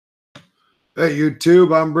Hey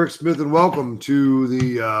YouTube, I'm Brick Smith and welcome to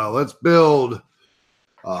the Let's Build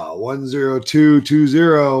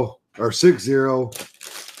 10220 or 60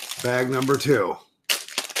 bag number 2.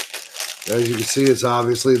 As you can see, it's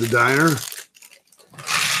obviously the diner,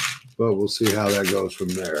 but we'll see how that goes from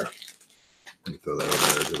there. Let me throw that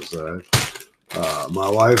over there to the side. My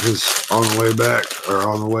wife is on the way back, or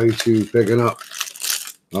on the way to picking up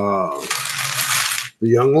the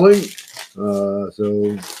youngling,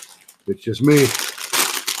 so it's just me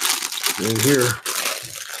in here.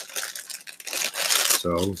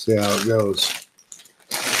 So we'll see how it goes.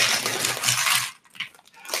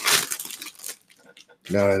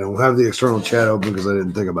 Now I don't have the external chat open because I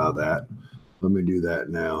didn't think about that. Let me do that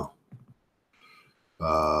now.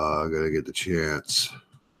 I gotta get the chance.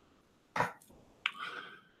 Are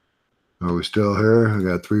we still here? I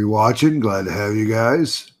got 3 watching. Glad to have you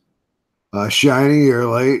guys. Shiny, you're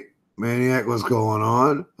late. Maniac, what's going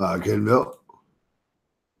on? Kenville.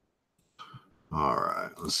 All right,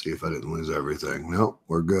 let's see if I didn't lose everything. Nope,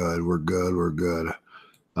 we're good. We're good. We're good.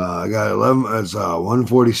 I got 11. It's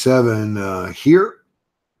 147 here,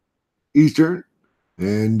 Eastern,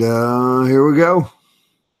 and here we go.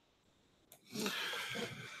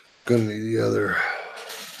 Gonna need the other.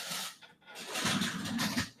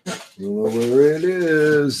 I don't know where it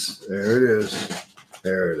is. There it is.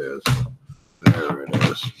 There it is. There it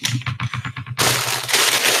is.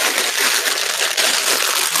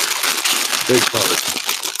 Big part.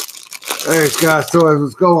 Hey, Scott Toys,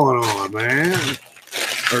 what's going on, man?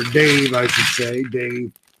 Or Dave, I should say.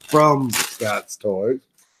 Dave from Scott's Toys.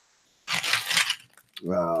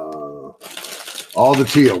 All the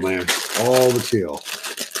teal, man. All the teal.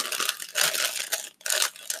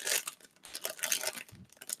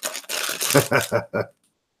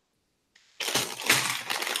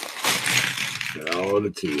 All the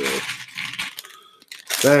teal.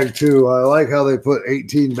 Bag 2. I like how they put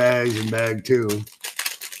 18 bags in bag 2.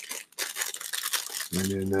 And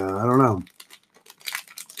then, I don't know.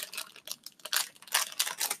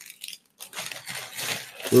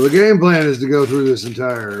 Well, the game plan is to go through this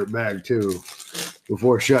entire bag 2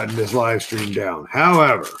 before shutting this live stream down.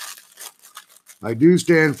 However, I do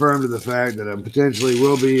stand firm to the fact that I potentially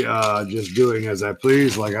will be just doing as I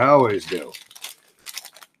please, like I always do.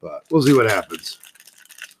 But we'll see what happens.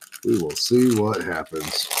 We will see what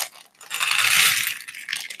happens.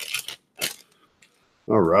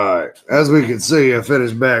 All right. As we can see, I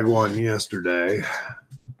finished bag 1 yesterday.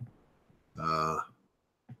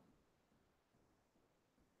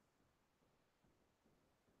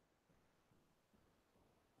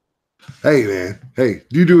 Hey, man. Hey,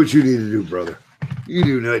 you do what you need to do, brother. You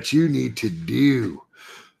do what you need to do.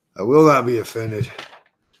 I will not be offended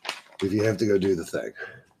if you have to go do the thing.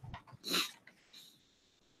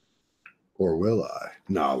 Or will I?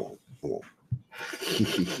 No, I won't. I won't.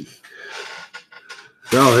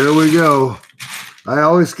 So here we go. I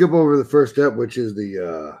always skip over the first step, which is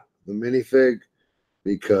the minifig,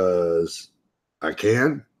 because I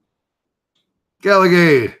can.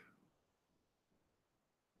 Galligade.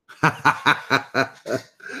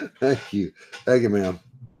 Thank you. Thank you, ma'am.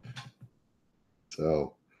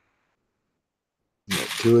 So, got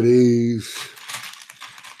 2 of these.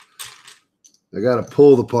 I got to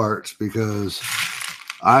pull the parts because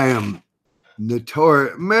I am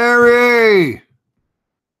notorious. Mary!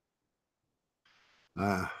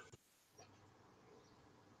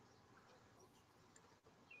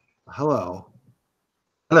 Hello.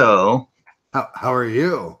 Hello. How are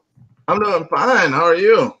you? I'm doing fine. How are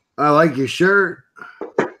you? I like your shirt.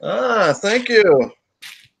 Thank you.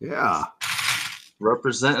 Yeah.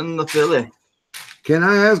 Representing the Philly. Can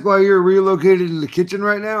I ask why you're relocated in the kitchen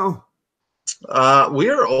right now? We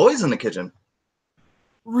are always in the kitchen.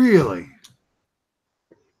 Really?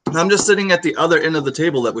 I'm just sitting at the other end of the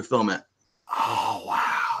table that we film at. Oh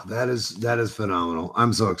wow, that is phenomenal.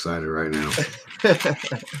 I'm so excited right now.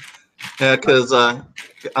 Yeah, because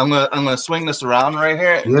I'm gonna swing this around right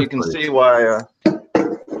here, and Yes, you can please. see why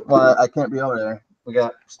I can't be over there. We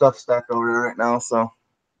got stuff stacked over there right now, so.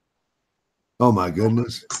 Oh my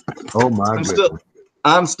goodness. Oh my goodness.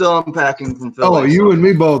 I'm still unpacking from Philly. Oh, you and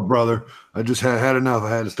me both, brother. I just had enough. I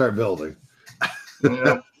had to start building.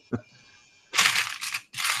 Yeah.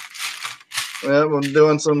 Yeah, I'm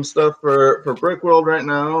doing some stuff for Brick World right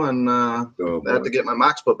now, and I have to get my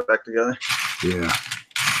mocks put back together. Yeah,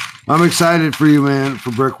 I'm excited for you, man. For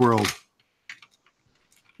Brick World,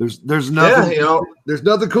 there's nothing. Yeah, there's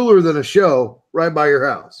nothing cooler than a show right by your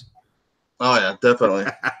house. Oh yeah, definitely.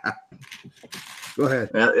 Go ahead.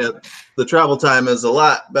 Yeah, the travel time is a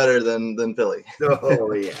lot better than Philly.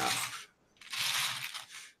 Oh yeah.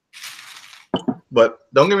 But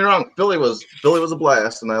don't get me wrong, Philly was a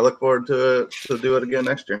blast, and I look forward to do it again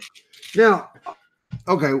next year. Now,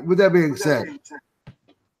 okay. With that being said,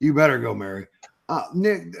 you better go, Mary.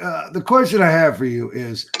 Nick, the question I have for you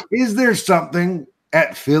is there something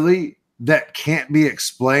at Philly that can't be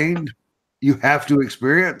explained? You have to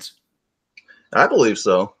experience? I believe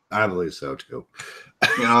so. I believe so too.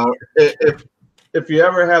 You know, if you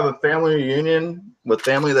ever have a family reunion with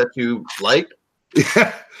family that you like,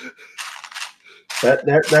 yeah,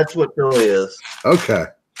 that's what Philly is. Okay.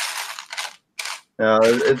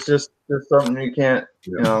 It's just something you can't,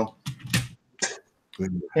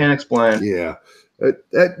 can't explain. Yeah,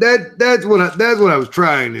 that's what I was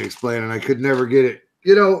trying to explain, and I could never get it.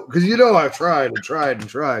 Because I tried and tried and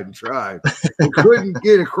tried and tried, and couldn't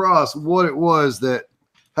get across what it was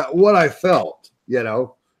what I felt. Yeah,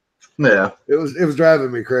 it was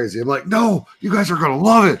driving me crazy. I'm like, no, you guys are gonna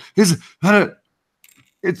love it.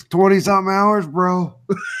 It's 20-something hours, bro.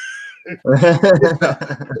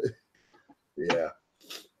 Yeah.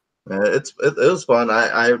 It was fun.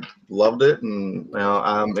 I loved it, and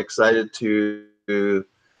I'm excited to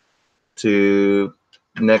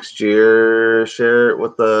next year share it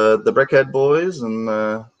with the Brickhead boys and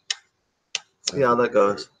see how that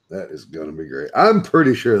goes. That is gonna be great. I'm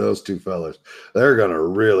pretty sure those two fellas, they're gonna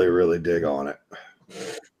really, really dig on it.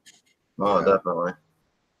 Oh, yeah. Definitely.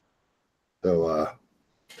 So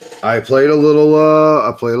I played a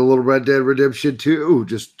little Red Dead Redemption 2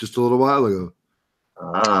 just a little while ago.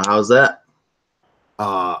 How's that?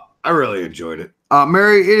 I really enjoyed it.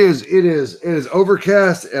 Mary, it is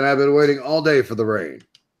overcast, and I've been waiting all day for the rain.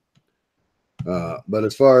 But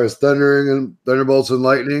as far as thunderbolts and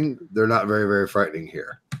lightning, they're not very, very frightening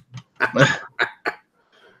here.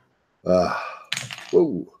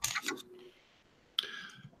 Whoa.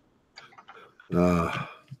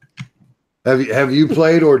 Have you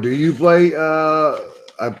played, or do you play?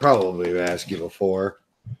 I probably asked you before.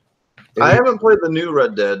 I haven't played the new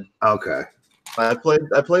Red Dead. Okay. I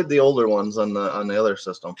played the older ones on the other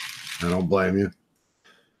system. I don't blame you.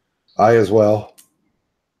 I as well.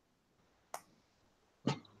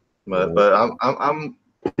 But I'm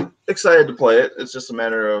excited to play it. It's just a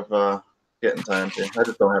matter of getting time to.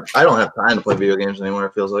 I don't have time to play video games anymore.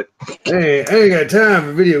 It feels like. Hey, I ain't got time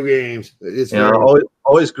for video games. It's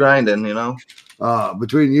always grinding.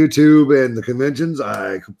 Between YouTube and the conventions,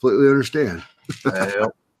 I completely understand.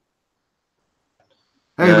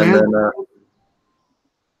 Hey, man. Then,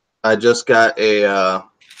 I just got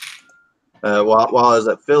while I was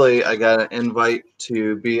at Philly, I got an invite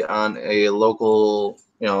to be on a local,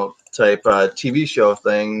 type TV show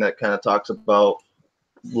thing that kind of talks about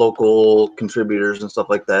local contributors and stuff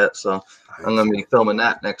like that. So I'm going to be filming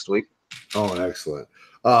that next week. Oh, excellent.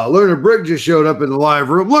 Learner Brick just showed up in the live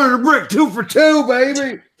room. Learner Brick, 2 for 2,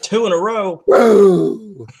 baby. 2 in a row.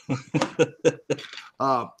 Woo!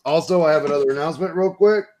 Also, I have another announcement real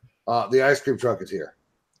quick. The ice cream truck is here.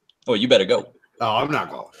 Oh, you better go. Oh, I'm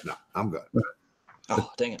not going. No, I'm good.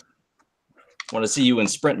 Oh, dang it. Want to see you in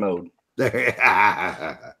sprint mode.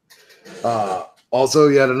 Also,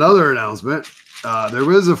 yet another announcement.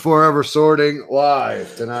 There is a Forever Sorting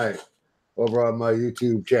live tonight over on my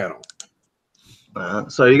YouTube channel.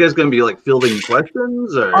 So are you guys going to be like fielding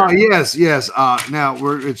questions? Or? Yes. Now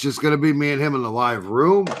it's just going to be me and him in the live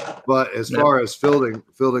room. But as far as fielding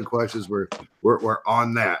questions, we're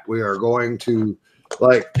on that. We are going to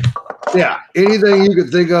anything you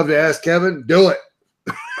could think of to ask Kevin, do it.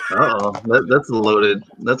 That's loaded.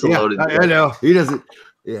 That's a loaded. I know he doesn't.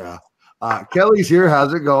 Yeah. Kelly's here.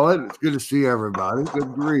 How's it going? It's good to see everybody.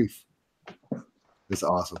 Good grief. It's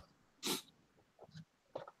awesome.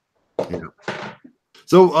 Yeah.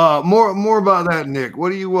 So more about that, Nick. What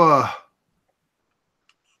do you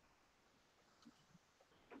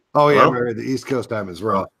Oh yeah, Mary, the East Coast time is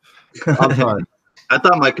rough. I'm sorry. I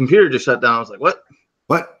thought my computer just shut down. I was like, what?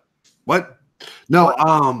 What? No,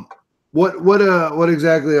 what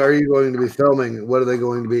exactly are you going to be filming? What are they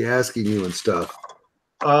going to be asking you and stuff?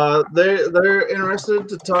 They're interested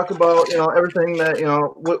to talk about everything that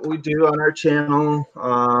what we do on our channel,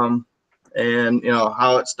 and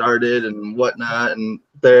how it started and whatnot, and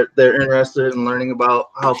they're interested in learning about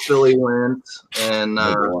how Philly went and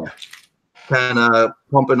kind of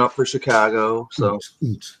pumping up for Chicago. So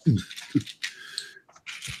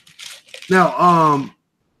now,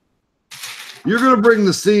 you're gonna bring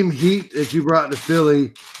the same heat that you brought to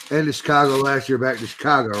Philly and to Chicago last year back to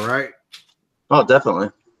Chicago, right? Oh,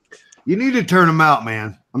 definitely. You need to turn them out,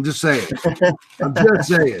 man. I'm just saying.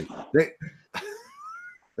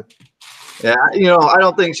 Yeah, I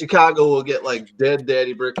don't think Chicago will get like Dead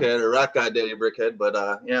Daddy Brickhead or Rock Guy Daddy Brickhead,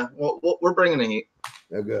 but yeah, we're bringing the heat.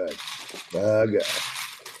 They're good. Okay.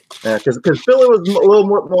 Yeah, because Philly was a little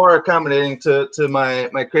more accommodating to my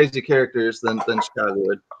crazy characters than Chicago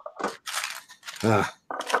would.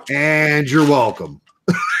 And you're welcome.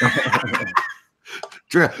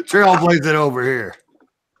 Trailblazing over here.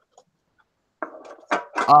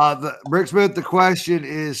 The Bricksmith, the question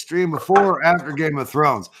is stream before or after Game of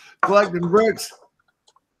Thrones? Collecting bricks,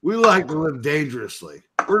 we like to live dangerously.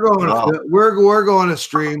 We're going to we're going to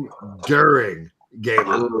stream during Game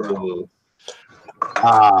of Thrones.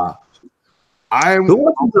 Who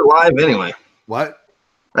watches it live anyway? What?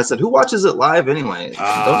 I said, who watches it live anyway?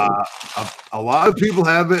 A lot of people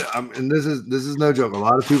have been, and this is no joke. A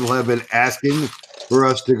lot of people have been asking for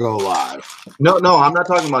us to go live. No, I'm not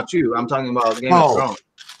talking about you. I'm talking about Game of Thrones.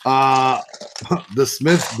 The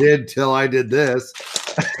Smiths did till I did this.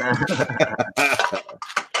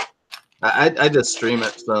 I just stream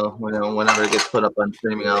it, so whenever it gets put up on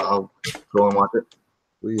streaming, I'll go and watch it.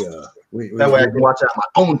 That way I can watch it on my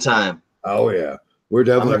own time. Oh yeah, we're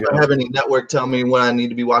definitely. I'm not gonna have any network tell me when I need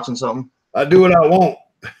to be watching something. I do what I want.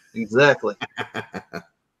 Exactly.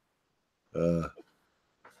 There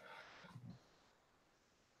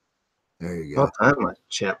you go. What time my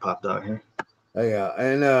chat popped out here? Yeah,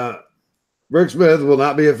 and Bricksmith will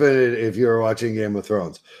not be offended if you're watching Game of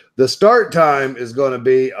Thrones. The start time is going to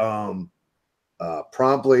be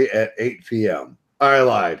promptly at 8 p.m. I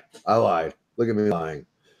lied. Look at me lying.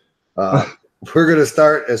 We're going to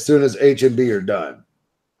start as soon as H and B are done.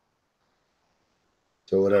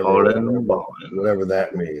 So whatever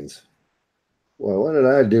that means. Well, what did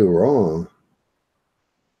I do wrong?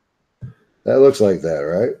 That looks like that,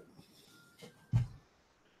 right?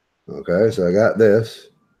 Okay, so I got this.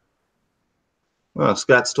 Well,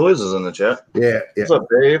 Scott's Toys is in the chat. Yeah. What's up,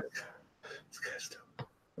 Dave?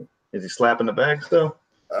 Is he slapping the bag still?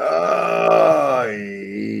 Yeah.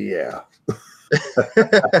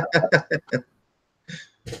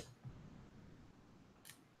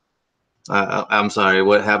 I'm sorry.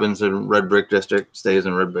 What happens in Red Brick District stays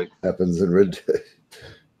in Red Brick. Happens in Red.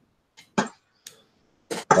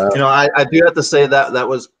 I do have to say that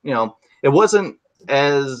was, it wasn't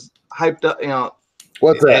as hyped up,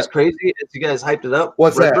 What's that? As crazy as you guys hyped it up.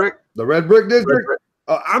 What's Red that? Brick? The Red Brick District? Red Brick.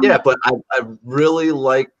 Yeah, but I really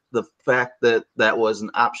like the fact that was an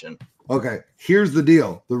option. Okay, here's the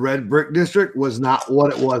deal. The Red Brick District was not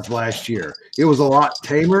what it was last year. It was a lot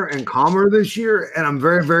tamer and calmer this year, and I'm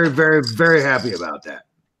very, very, very, very happy about that.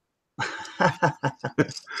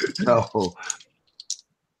 So,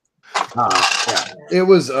 yeah, it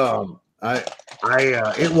was.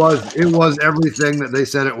 It was everything that they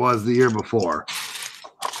said it was the year before,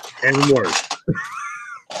 and worse.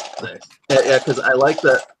 Yeah, because I like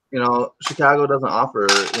that. Chicago doesn't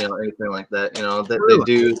offer anything like that. They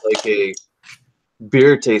do like a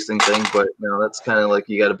beer tasting thing, but that's kind of like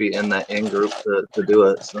you got to be in that in group to do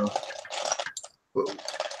it. So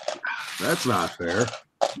that's not fair.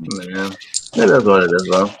 Man, it is what it is,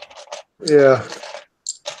 though. Yeah.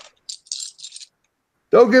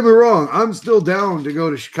 Don't get me wrong. I'm still down to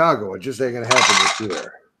go to Chicago. It just ain't gonna happen this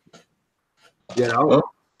year. Yeah.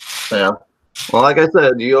 Well, like I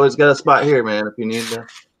said, you always got a spot here, man. If you need to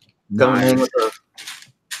come in with us.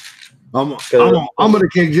 I'm gonna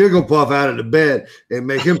kick Jigglepuff out of the bed and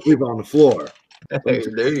make him sleep on the floor. Hey,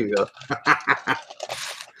 there you go.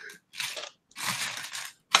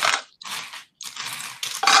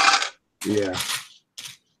 Yeah.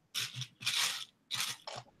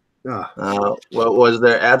 What was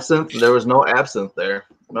there absinthe? There was no absinthe there.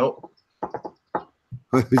 Nope.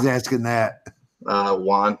 Who's asking that?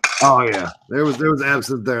 Juan. Oh yeah, there was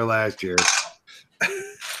absinthe there last year.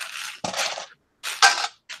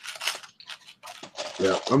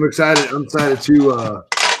 Yeah, I'm excited. I'm excited to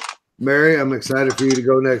Mary. I'm excited for you to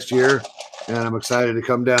go next year, and I'm excited to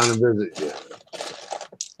come down and visit you.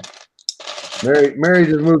 Mary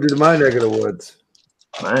just moved to my neck of the woods.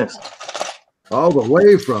 Nice. All the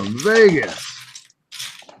way from Vegas.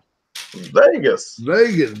 Vegas,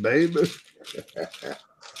 baby.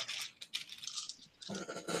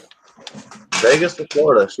 Vegas to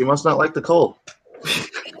Florida. She must not like the cold.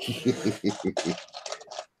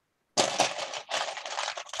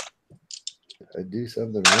 I do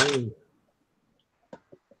something wrong.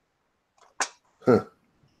 Huh.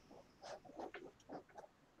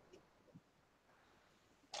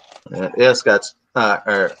 Yeah, Scott,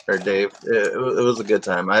 or Dave. It was a good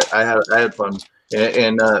time. I had fun,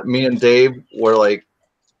 and me and Dave were like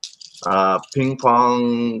ping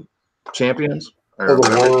pong champions or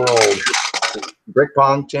brick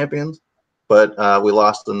pong champions, but we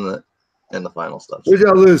lost in the final stuff. Who'd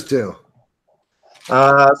y'all lose to?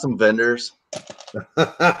 Some vendors.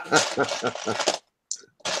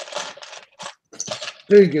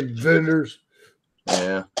 Stinking vendors.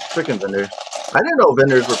 Yeah, freaking vendors. I didn't know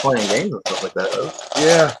vendors were playing games and stuff like that, though.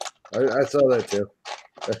 Yeah, I saw that too.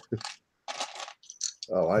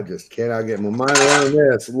 Oh, I just cannot get my mind around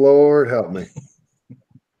this. Lord help me.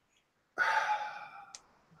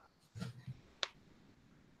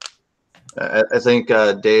 I think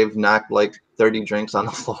Dave knocked like 30 drinks on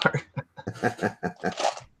the floor.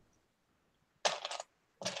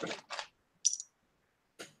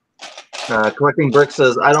 Collecting Brick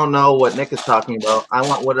says, I don't know what Nick is talking about. I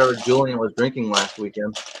want whatever Julian was drinking last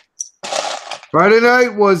weekend. Friday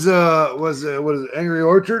night was what is it, Angry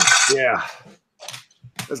Orchard? Yeah.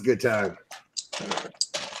 That's a good time.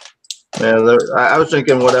 Yeah, I was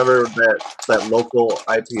drinking whatever that local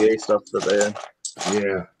IPA stuff that they had.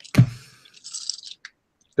 Yeah.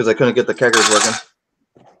 Because I couldn't get the keggers working.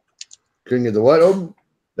 Couldn't get the what open?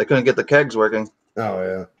 They couldn't get the kegs working. Oh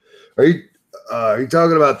yeah. Are you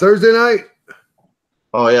talking about Thursday night?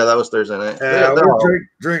 Oh yeah, that was Thursday night. Yeah, They're all-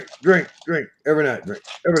 drink every night. Drink every night. Drink.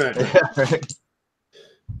 Yeah, right.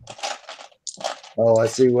 Oh, I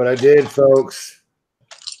see what I did, folks.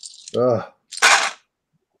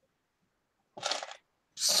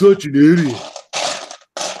 Such an idiot.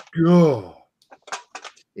 God.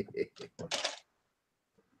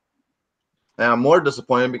 And I'm more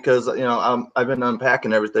disappointed because I've been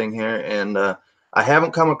unpacking everything here, and I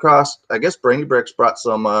haven't come across. I guess Brainy Bricks brought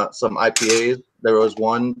some IPAs. There was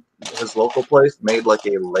one his local place made like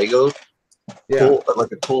a Lego,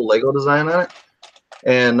 cool Lego design on it.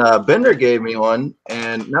 And Bender gave me one,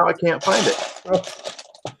 and now I can't find it. Oh.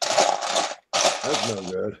 That's no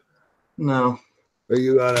good. No. Are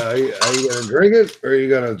you gonna drink it, or are you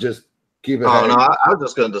gonna just keep it? Oh no, I was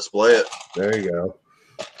just gonna display it. There you go.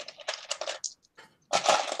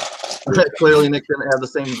 Clearly, Nick didn't have the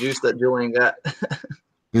same juice that Julian got.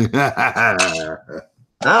 I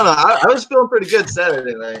don't know. I was feeling pretty good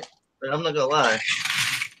Saturday night. I'm not gonna lie.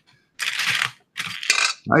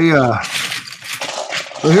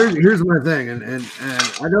 Well, here's my thing, and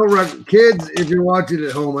I don't kids. If you're watching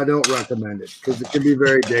at home, I don't recommend it because it can be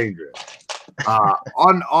very dangerous.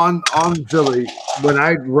 On Philly, when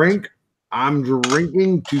I drink, I'm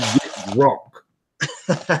drinking to get drunk.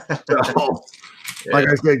 So, like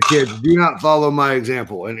I said, kids, do not follow my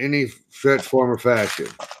example in any stretch, form, or fashion.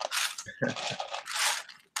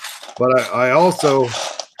 But I also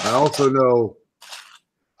know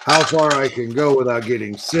how far I can go without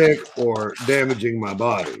getting sick or damaging my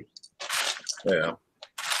body. Yeah.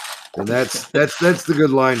 And that's the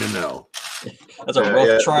good line to know. That's a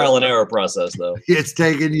rough trial and error process, though. It's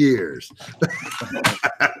taken years.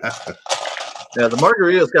 Yeah, the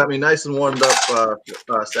margaritas got me nice and warmed up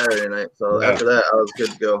Saturday night. So after that, I was good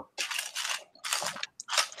to go.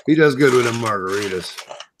 He does good with them margaritas.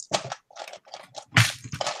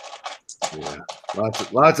 Yeah,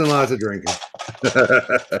 lots and lots of drinking.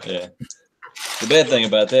 Yeah. The bad thing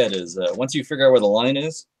about that is once you figure out where the line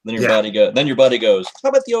is, then your body goes, how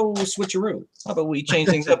about the old switcheroo? How about we change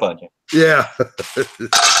things up on you? Yeah.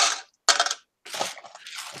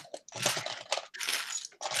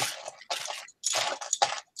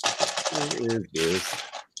 What is this?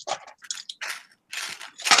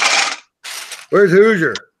 Where's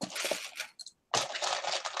Hoosier?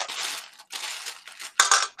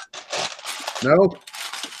 No?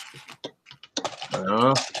 I don't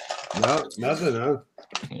know. No, nothing, huh?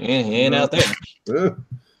 Yeah, he ain't out there. Huh?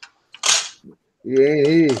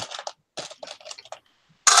 Yeah.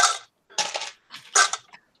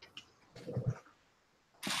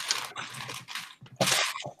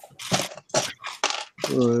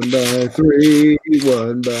 One by three.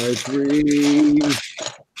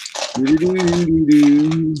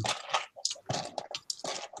 Do-do-do-do-do.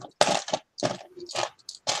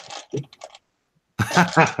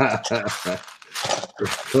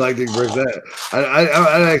 Collecting bricks.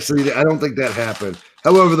 I don't think that happened.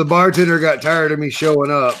 However, the bartender got tired of me showing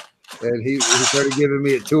up, and he started giving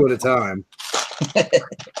me it 2 at a time.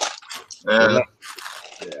 Yeah.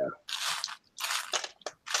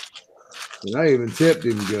 And I even tipped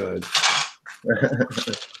him good.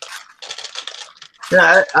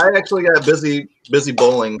 Yeah, I actually got busy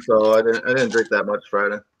bowling, so I didn't drink that much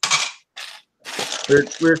Friday. We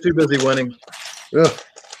were too busy winning. Ugh,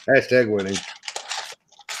 hashtag winning.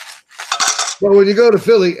 Well, when you go to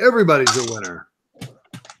Philly, everybody's a winner.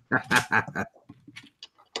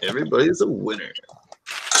 Everybody's a winner.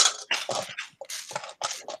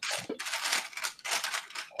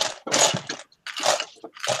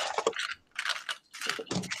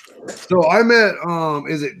 So I met,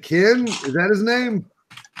 is it Ken? Is that his name?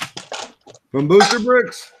 From Booster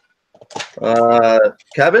Bricks?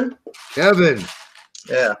 Kevin? Kevin.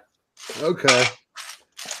 Yeah. Okay.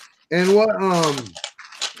 And what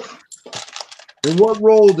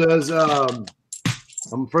role does I'm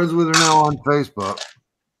friends with her now on Facebook.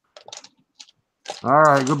 All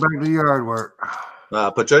right, go back to the yard work.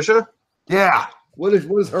 Patricia? Yeah. What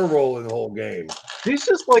is her role in the whole game? She's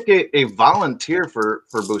just like a volunteer for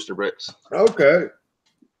Booster Bricks. Okay.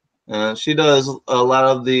 She does a lot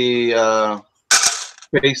of the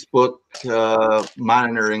Facebook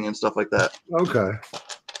monitoring and stuff like that. Okay.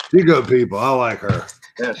 She good people. I like her.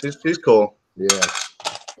 Yeah, she's cool. Yeah.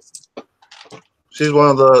 She's one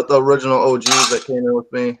of the original OGs that came in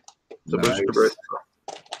with me to Nice. Booster Bricks.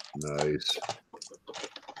 Nice.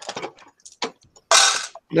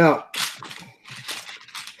 Now,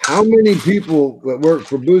 how many people that worked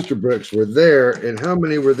for Booster Bricks were there, and how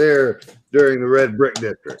many were there during the Red Brick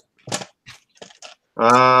District?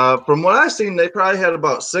 From what I've seen, they probably had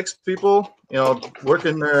about 6 people,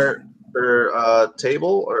 working their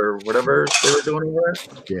table or whatever they were doing there.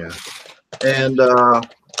 Yeah. And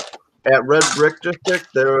at Red Brick District,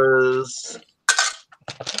 there was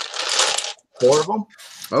 4 of them.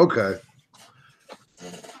 Okay.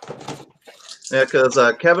 Yeah, because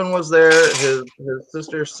Kevin was there. His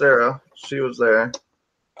sister Sarah, she was there.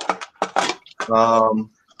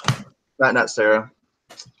 Not Sarah.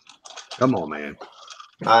 Come on, man.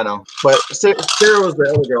 I know, but Sarah was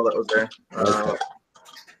the other girl that was there.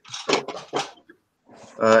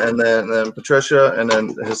 And then Patricia, and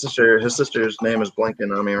then his sister. His sister's name is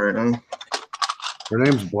blanking on me right now. Her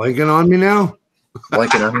name's blanking on me now.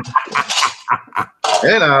 Blanking on me.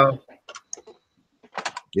 You know.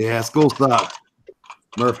 Yeah, school stop.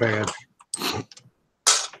 Murph hand.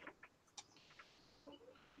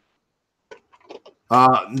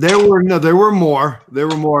 There were more. There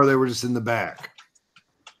were more. They were just in the back.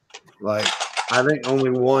 Like, I think only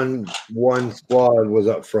one squad was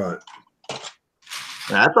up front.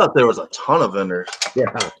 I thought there was a ton of vendors.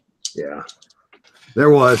 Yeah. There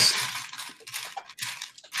was.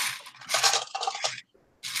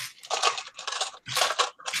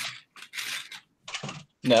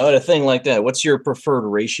 Now, at a thing like that, what's your preferred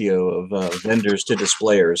ratio of vendors to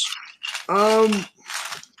displayers? I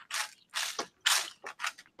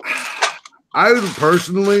would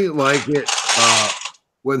personally like it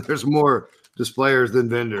when there's more displayers than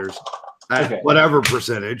vendors, at Okay. whatever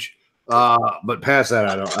percentage. But past that,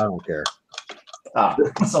 I don't care.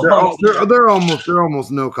 So They're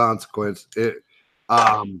almost no consequence.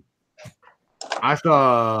 I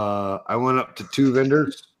went up to 2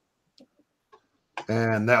 vendors,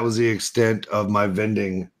 and that was the extent of my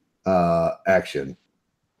vending action.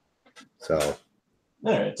 So,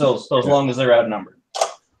 all right. So as long as they're outnumbered.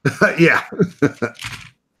 yeah.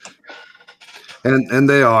 and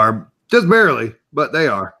they are just barely, but they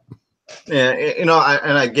are. Yeah,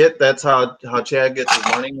 I get that's how Chad gets his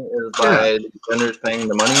money is by the vendors paying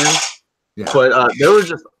the money in. Yeah. But there were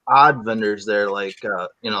just odd vendors there, like come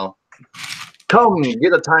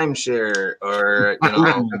get a timeshare, or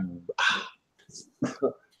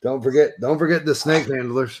Don't forget the snake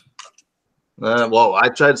handlers. well, I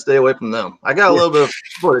tried to stay away from them. I got a little bit of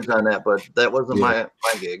footage on that, but that wasn't my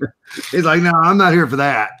gig. He's like, no, I'm not here for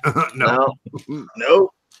that. No,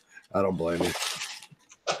 no. I don't blame you.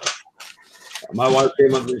 My wife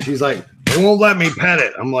came up and she's like, they won't let me pet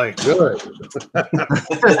it. I'm like, good.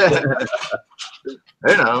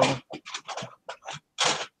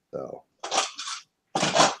 So,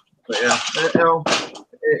 but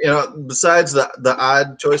yeah, besides the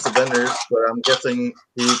odd choice of vendors, but I'm guessing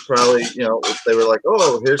he probably, if they were like,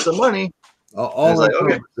 oh, here's some money. all like,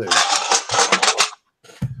 that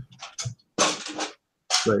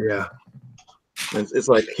But yeah. It's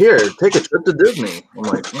like, here, take a trip to Disney. I'm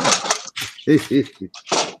like,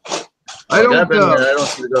 I don't I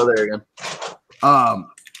don't need to go there again.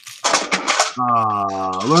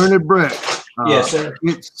 Learned Brick. Yes, sir.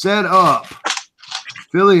 It's set up.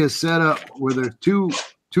 Philly is set up where there's two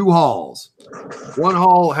halls. One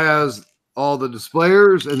hall has all the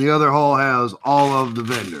displayers, and the other hall has all of the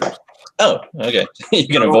vendors. Oh, okay. You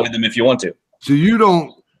can avoid them if you want to. So you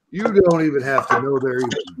don't even have to know they're even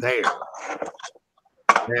there.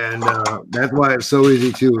 And that's why it's so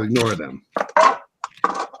easy to ignore them.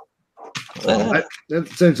 So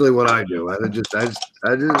that's essentially what I do. I just right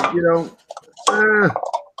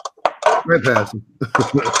past them.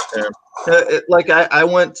 I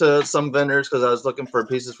went to some vendors because I was looking for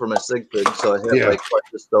pieces for my Sig Fig. So I hit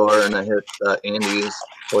the store, and I hit Andy's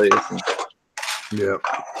place. Yeah.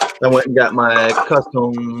 I went and got my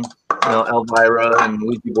custom, Elvira and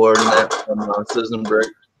Ouija board and that from Citizen Brick.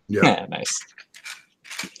 Yeah. Nice.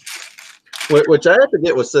 Which I have to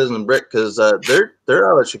get with Citizen Brick because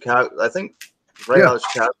they're out of Chicago. I think out of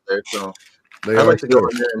Chicago there. So They I'd are like to go still.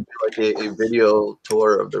 in there and do like a video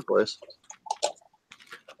tour of their place.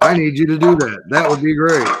 I need you to do that. That would be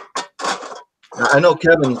great. I know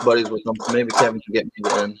Kevin's buddies with them, so maybe Kevin can get me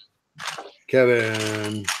in.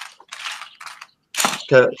 Kevin.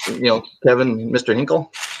 Kevin, Mr.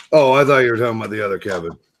 Hinkle. Oh, I thought you were talking about the other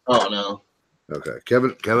Kevin. Oh no, Okay.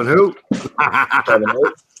 Kevin who? Kevin,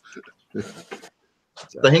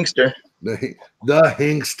 the Hinkster. The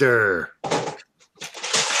Hinkster.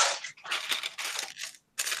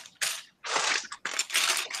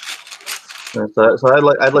 So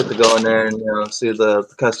I'd like to go in there and see the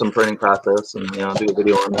custom printing process and do a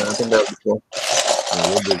video on that. I think that would be cool.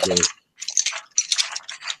 That would be cool.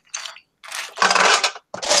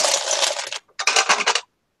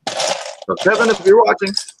 So Kevin, if you're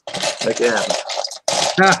watching, make it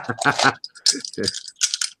happen.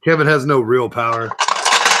 Kevin has no real power.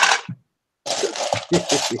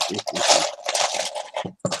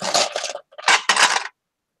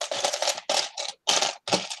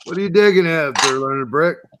 What are you digging at there, Leonard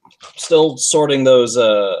Brick? Still sorting those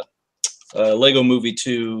Lego Movie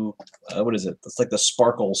 2. What is it? It's like the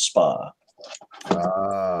Sparkle Spa.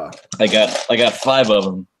 I got 5 of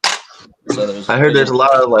them. So I heard there's a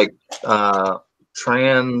lot of like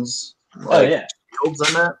trans shields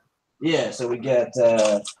on that. Yeah, so we got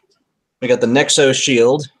the Nexo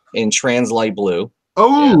shield in trans light blue.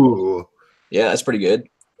 Oh, Yeah, that's pretty good.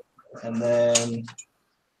 And then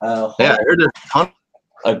I heard there's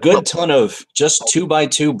a good ton of just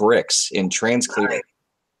 2x2 bricks in trans clear.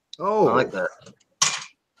 oh, I like that.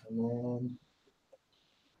 And then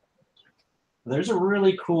there's a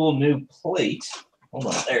really cool new plate. Hold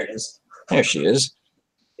on, there it is. There she is.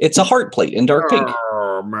 It's a heart plate in dark pink.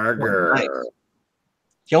 Oh my god! Nice.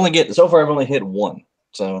 You only get so far. I've only hit 1,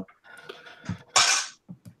 so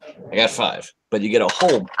I got 5. But you get a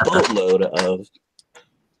whole boatload of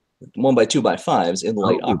 1x2x5s in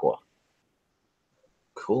light aqua.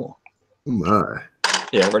 Cool. Oh my!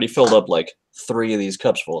 Yeah, I've already filled up like 3 of these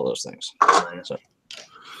cups full of those things. So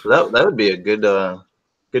that would be a good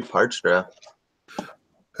parts draft.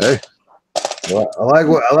 Hey, well, I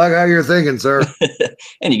like how you're thinking, sir.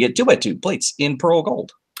 And you get 2x2 plates in pearl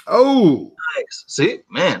gold. Oh, Nice. See,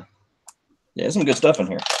 man. Yeah, some good stuff in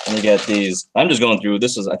here. And you got these. I'm just going through.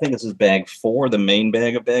 I think this is bag 4, the main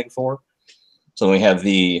bag of bag 4. So we have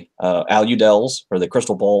the Aludels, or the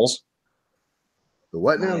crystal balls. the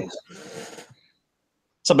what now? Nice.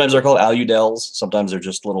 Sometimes they're called Aludels. Sometimes they're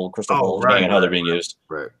just little crystal balls, depending on how they're being used.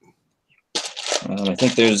 Right. I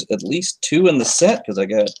think there's at least 2 in the set because I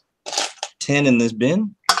got 10 in this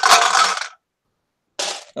bin.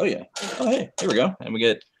 Oh yeah. Oh hey, here we go. And we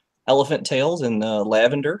get elephant tails in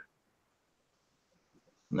lavender.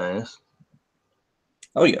 Nice.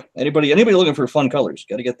 Oh yeah. Anybody looking for fun colors?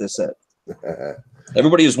 Got to get this set.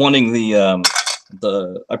 Everybody is wanting the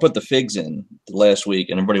I put the figs in last week,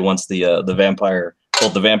 and everybody wants the vampire,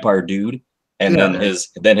 both the vampire dude and then his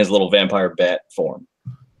little vampire bat form.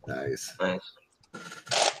 Nice. Nice.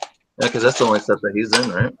 Yeah, because that's the only stuff that he's in,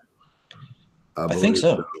 right? I think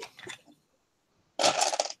so.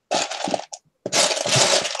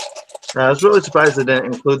 I was really surprised they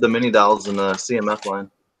didn't include the mini dolls in the CMF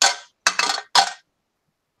line.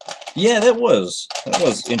 Yeah, that was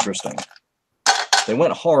interesting. They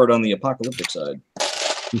went hard on the apocalyptic side.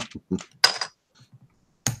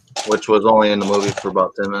 Which was only in the movie for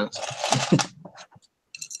about 10 minutes.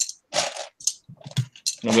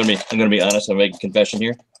 I'm gonna be honest. I'm making a confession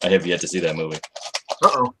here. I have yet to see that movie.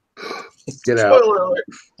 Uh-oh. Get out. Spoiler alert.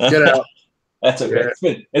 Get out. That's okay.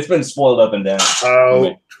 Yeah. It's been spoiled up and down.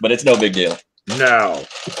 Oh, But it's no big deal. no.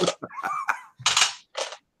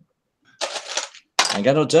 I ain't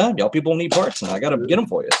got no time. Y'all people need parts, and I gotta get them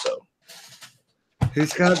for you. So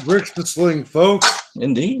He's got bricks to sling, folks.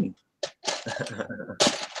 indeed,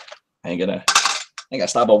 I ain't gonna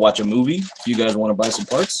stop and watch a movie. If you guys want to buy some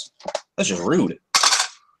parts, that's just rude.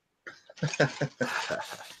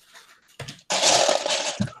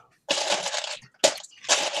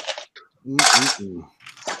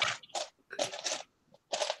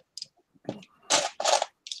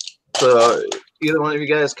 So either one of you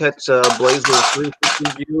guys catch Blaze's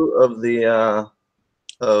 360 view of the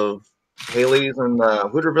of Haley's and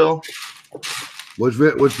Hooterville? Which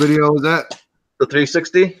video was that? The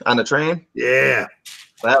 360 on the train? Yeah,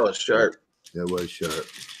 That was sharp. that was sharp.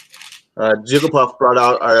 Jigglepuff brought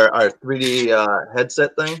out our 3D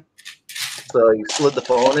headset thing. So you slid the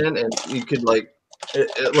phone in and you could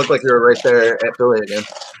it looked like you were right there at Philly again.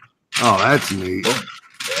 Oh, that's neat.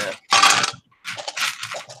 Yeah.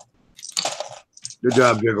 Good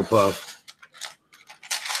job, Jigglepuff.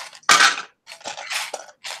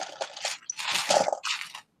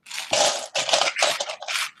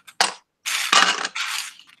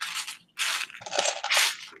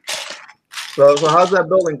 So how's that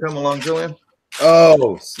building come along, Julian?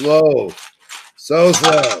 Oh, slow. So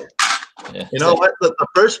slow. Yeah. You know what? The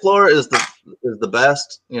first floor is the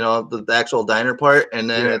best. You know, the actual diner part, and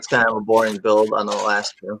then Yeah. it's kind of a boring build on the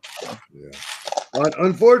last two. So. Yeah.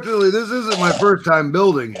 Unfortunately, this isn't my first time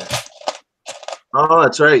building it. Oh,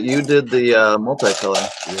 that's right. You did the multicolor.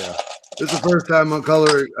 Yeah. This is the first time on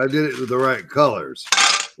color I did it with the right colors.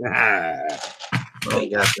 Oh,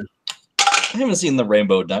 gotcha. I haven't seen the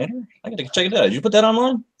Rainbow Diner. I gotta check it out. Did you put that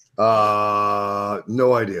online?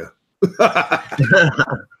 No idea.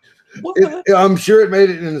 What the heck? I'm sure it made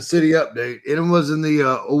it in the city update. It was in the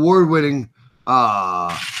award-winning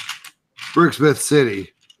Bricksmith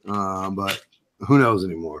City, but who knows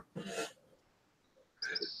anymore?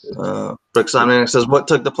 Bricksonic says, "What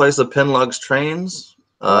took the place of Pinlug's trains?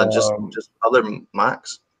 Just other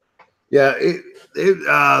mocks." Yeah,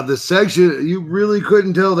 the section you really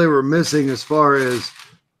couldn't tell they were missing as far as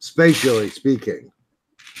spatially speaking.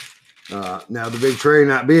 Now the big train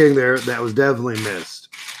not being there, that was definitely missed.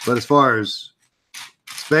 But as far as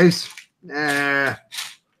space, you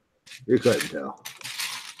couldn't tell.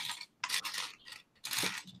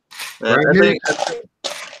 Right, I think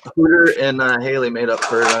Hooter and Haley made up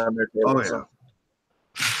for it on their table. Oh yeah. So.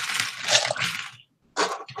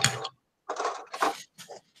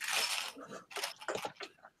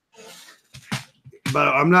 But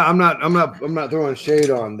I'm not throwing shade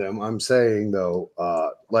on them. I'm saying though,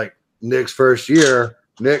 like Nick's first year,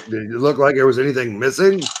 Nick, did it look like there was anything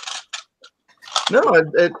missing? No,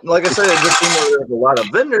 it like I said, it just seemed like there was a lot of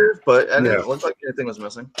vendors, but I didn't look like anything was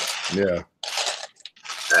missing. Yeah.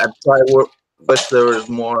 I probably wish there was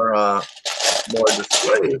more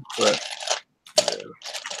displays, but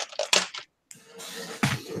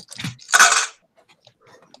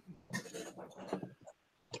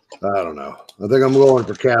I don't know. I think I'm going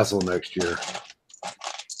for Castle next year.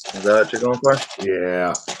 is that what you're going for?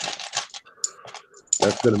 Yeah.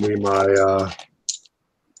 That's gonna be my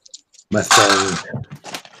my thing.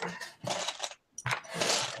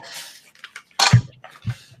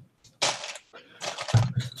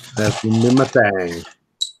 That's gonna be my thing.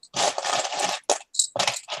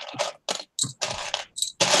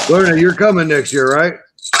 Lerner, you're coming next year, right?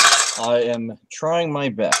 I am trying my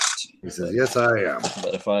best. He says, "Yes, I am."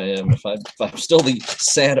 But if I'm still the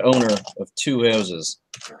sad owner of two houses,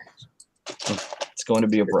 it's going to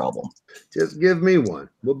be a problem. Just give me one.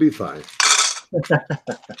 We'll be fine.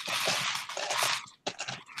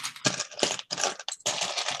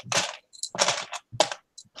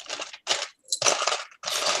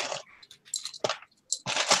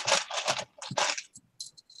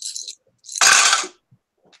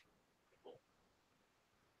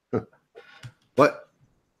 What?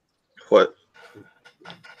 What?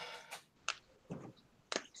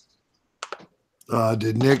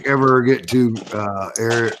 Did Nick ever get to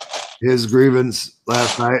air his grievance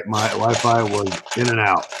last night? My Wi-Fi was in and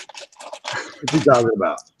out. What's he talking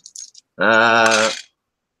about?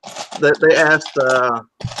 They asked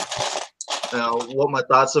what my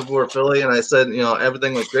thoughts were Philly, and I said,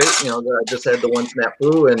 everything was great. I just had the one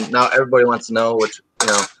snafu, and now everybody wants to know, which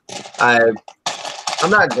I'm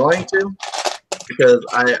not going to, because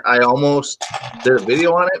I almost did a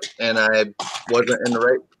video on it, and I wasn't in the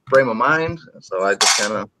right frame of mind, so I just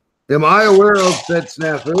kind of. Am I aware of said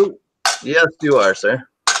snafu? Yes, you are, sir.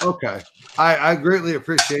 Okay. I greatly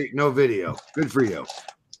appreciate no video. Good for you.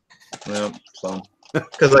 Yeah, so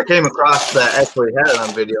because I came across that actually had it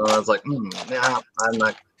on video, and I was like, yeah, I'm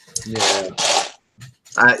not. Yeah.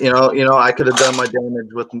 I could have done my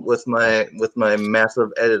damage with my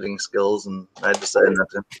massive editing skills, and I decided not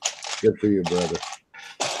to. Good for you, brother.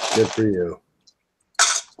 Good for you.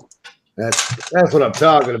 That's what I'm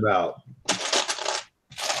talking about.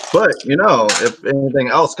 But if anything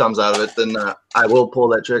else comes out of it, then I will pull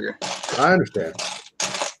that trigger. I understand.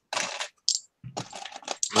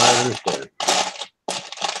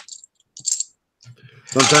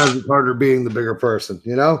 Sometimes it's harder being the bigger person,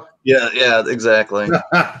 Yeah, exactly.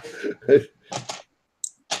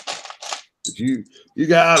 you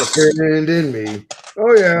got a friend in me.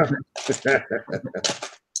 Oh yeah.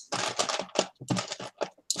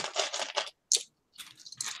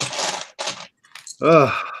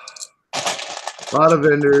 A lot of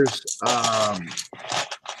vendors.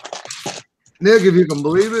 Nick, if you can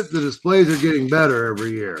believe it, the displays are getting better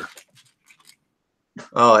every year.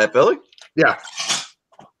 Oh, at Philly? Yeah.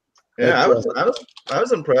 Yeah, I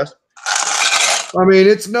was impressed. I mean,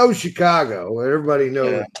 it's no Chicago. Everybody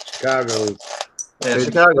knows Chicago. Yeah,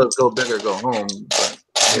 Chicago's go big or go home. But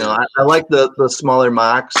I like the smaller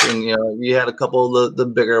mocks, and you had a couple of the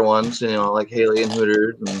bigger ones, like Haley and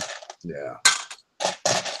Hooters, and yeah.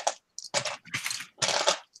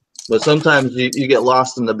 But sometimes you get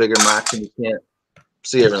lost in the bigger mocks and you can't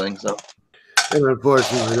see everything. So, and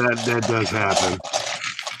unfortunately, that does happen.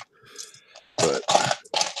 But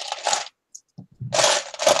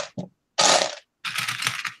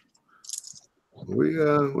we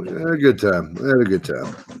had a good time. We had a good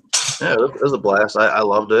time. yeah, it was a blast. I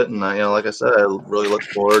loved it, and like I said, I really look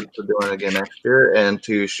forward to doing it again next year and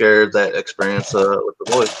to share that experience with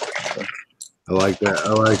the boys. So. I like that.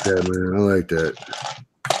 I like that, man. I like that.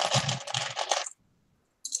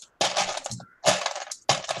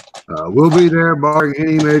 We'll be there barring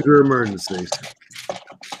any major emergencies.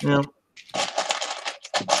 Yeah.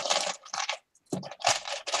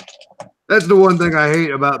 That's the one thing I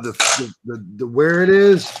hate about the where it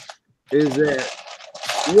is that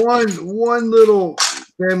one little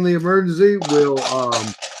family emergency will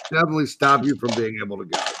definitely stop you from being able to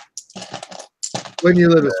go when you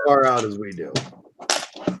live as far out as we do.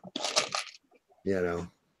 You know.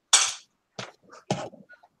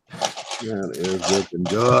 That is looking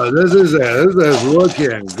good. This is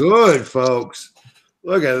looking good, folks.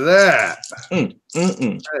 Look at that.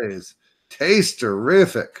 That is tastes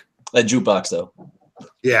terrific. That jukebox, though.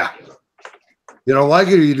 Yeah. You don't like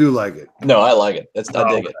it, or you do like it? No, I like it. I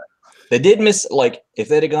dig it. They did miss, like, if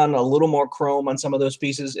they'd have gone a little more chrome on some of those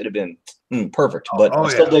pieces, it'd have been perfect. But I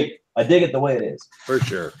still dig it the way it is. For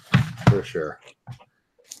sure. For sure.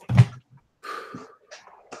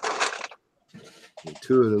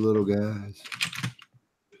 Two of the little guys.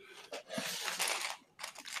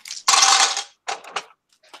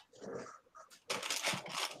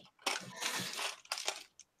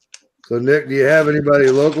 So, Nick, do you have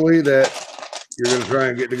anybody locally that you're going to try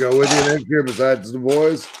and get to go with you next year besides the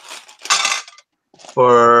boys?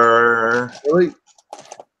 Really?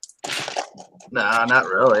 Nah, not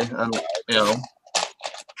really. I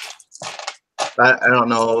don't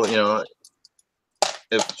know,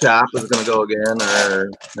 if Chop is going to go again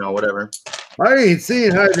or, whatever. I ain't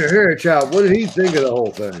seen Hide Your Hair, Chop. What did he think of the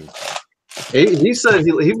whole thing? He said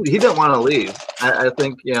he didn't want to leave. I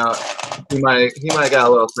think, he might got a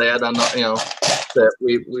little sad on that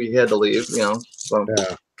we had to leave, so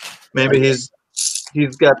Yeah. maybe he's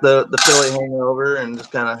got the Philly hangover and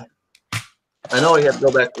just kind of. I know he had to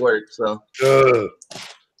go back to work, so.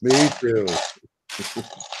 Me too.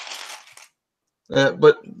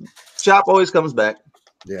 But Chop always comes back.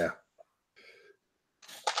 Yeah.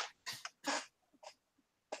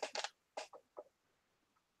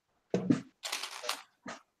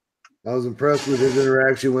 I was impressed with his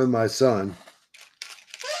interaction with my son.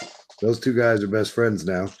 Those two guys are best friends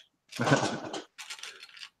now.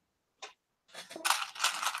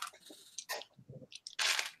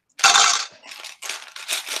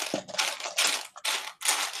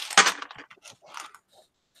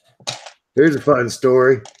 Here's a fun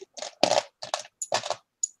story.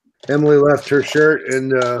 Emily left her shirt in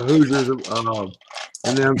the Hoosiers in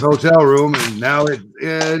the hotel room, and now it's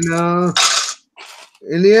in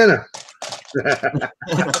Indiana.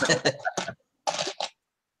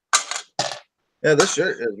 Yeah, this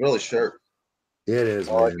shirt is really sharp. It is,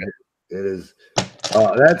 man. It is.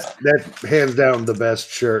 That's hands down the best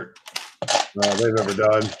shirt they've ever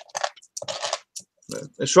done.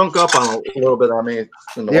 It shrunk up on a little bit on me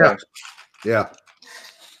in the wash. Yeah.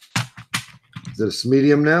 Is it a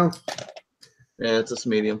medium now? Yeah, it's a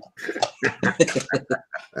medium.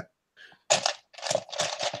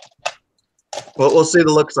 Well, we'll see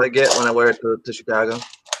the looks I get when I wear it to Chicago.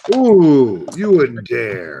 Ooh, you wouldn't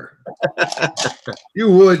dare. You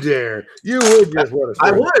would dare. You would just want to. I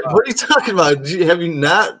would. What are you talking about? Have you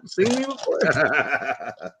not seen me before?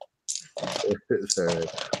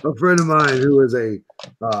 A friend of mine who is a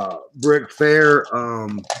Brick Fair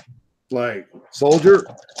soldier.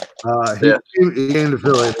 He came to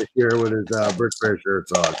Philly this year with his Brick Fair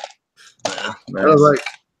shirts on. Yeah, I was like,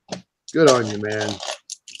 good on you, man.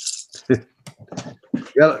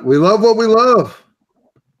 Yeah, we love what we love.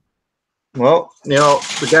 Well,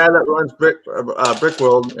 the guy that runs Brick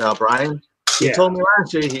World, Brian, he told me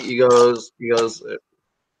last year, he goes,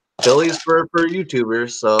 Philly's for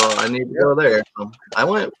YouTubers, so I need to go there. So I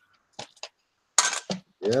went.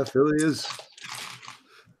 Yeah, Philly is.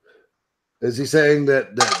 Is he saying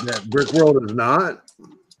that Brick World is not?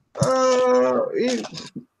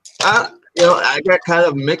 I got kind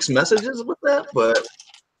of mixed messages with that, but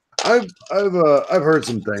I've heard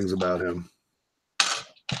some things about him.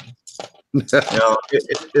 it's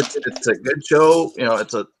a good show.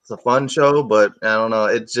 It's a fun show, but I don't know.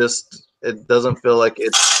 It doesn't feel like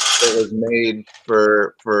it was made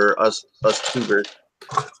for us tubers.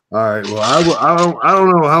 All right. Well, I don't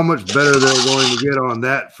know how much better they're going to get on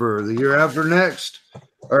that for the year after next,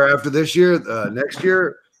 or after this year. Next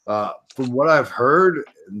year, from what I've heard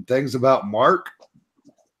and things about Mark,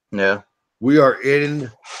 Yeah. we are in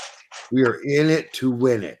it to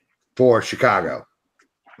win it for Chicago.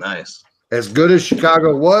 Nice. As good as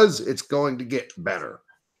Chicago was, it's going to get better.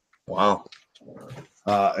 Wow.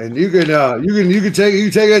 And you can take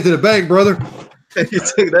it to the bank, brother. You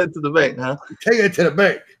take that to the bank, huh? Take it to the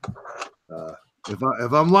bank.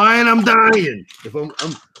 If I'm lying, I'm dying. If I'm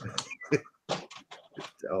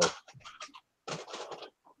oh.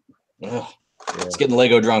 Ugh, it's getting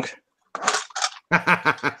Lego drunk.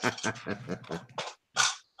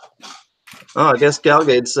 Oh, I guess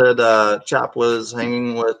Galgate said Chop was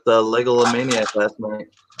hanging with Lego Maniac last night.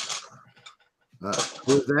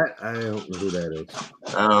 Who's that? I don't know who that is.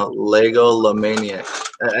 Lego Maniac.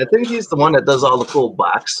 I think he's the one that does all the cool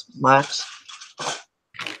box Max.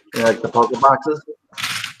 You know, like the puzzle boxes.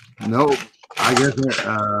 Nope. I guess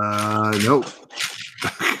nope.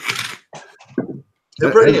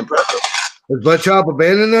 They're pretty impressive. Has Butt Chop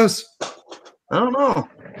abandoned us? I don't know.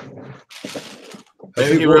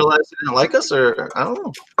 Maybe he realized he didn't like us, or I don't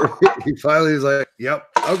know. He finally is like, "Yep,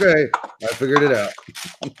 okay, I figured it out."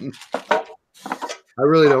 I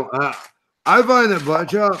really don't. I find that Butt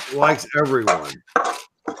Chop likes everyone,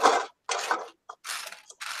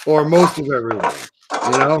 or most of everyone.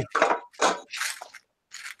 You know,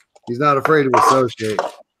 he's not afraid to associate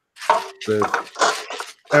with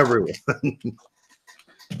everyone.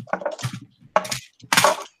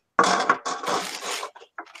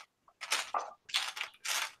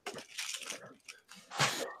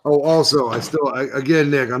 Oh, also, again,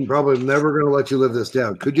 Nick, I'm probably never going to let you live this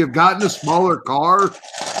down. Could you have gotten a smaller car?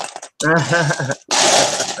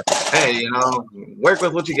 Hey, you know, work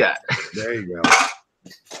with what you got. There you go.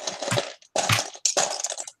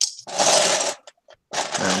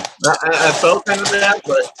 I felt kind of bad,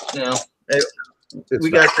 but, you know, we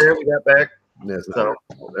got there, we got back. Yes, So.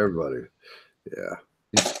 Everybody. Yeah.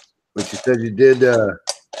 But you said you did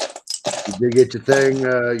get your thing,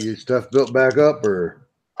 your stuff built back up, or?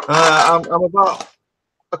 I'm about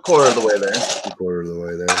a quarter of the way there. A quarter of the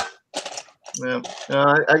way there.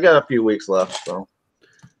 Yeah, I got a few weeks left, so.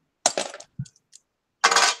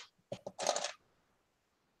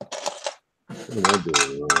 What am I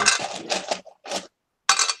doing wrong?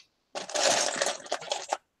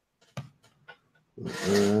 What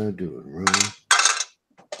am I doing wrong?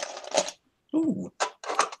 Ooh.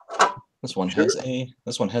 This one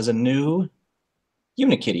has a new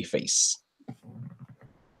Unikitty face.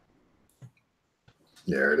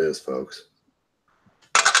 There it is, folks.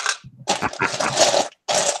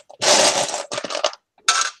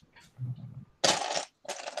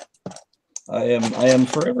 I am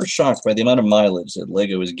forever shocked by the amount of mileage that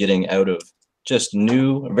Lego is getting out of just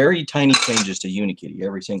new, very tiny changes to Unikitty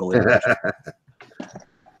every single iteration.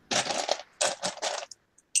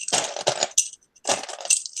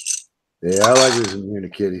 Yeah, I like these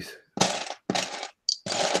Unikitties.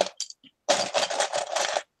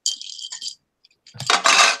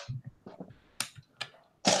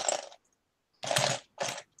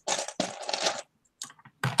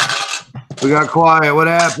 We got quiet. What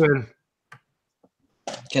happened?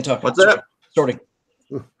 Can't talk. What's that? Sorting.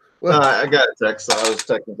 I got a text, so I was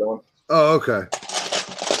texting going. Oh, okay.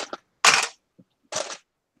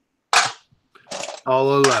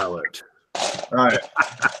 I'll allow it. All right.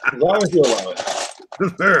 As long as you allow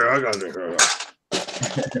it. There, I got it.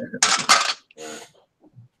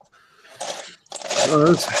 Oh,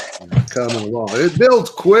 that's coming along. It builds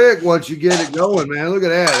quick once you get it going, man. Look at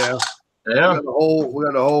that. Now. Yeah. We got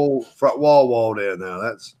the whole front wall there now.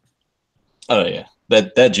 That's. Oh yeah,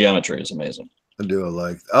 that geometry is amazing. I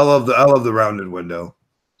love the rounded window.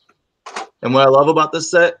 And what I love about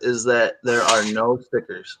this set is that there are no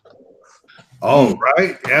stickers. Oh,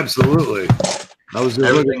 right. Absolutely. I was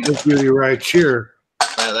just looking at this beauty right here.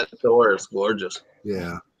 Yeah, that door is gorgeous.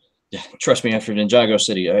 Yeah. Yeah, trust me. After Ninjago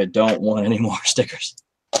City, I don't want any more stickers.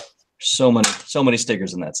 So many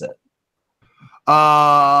stickers in that set.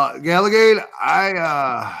 Galligate,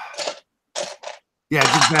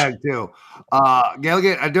 just bag too.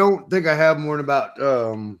 Galligate, I don't think I have more than about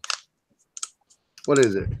what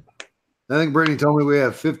is it? I think Brittany told me we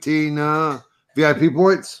have 15 VIP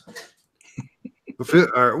points.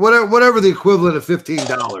 Or whatever the equivalent of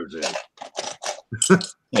 $15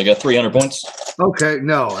 is. I got 300 points. Okay,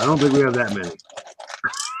 no, I don't think we have that many.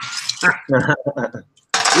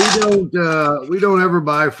 We don't ever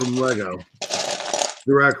buy from Lego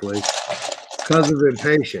directly because of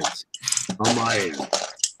impatience on my end.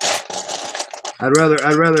 I'd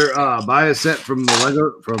rather buy a set from the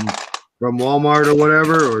Lego from Walmart or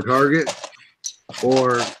whatever, or Target,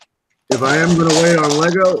 or if I am going to wait on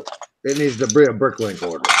Lego, it needs to be a Bricklink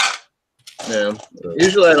order. Yeah.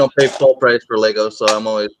 Usually I don't pay full price for Lego, so I'm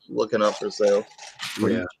always looking up for sales.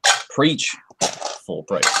 Yeah. Preach full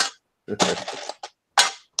price.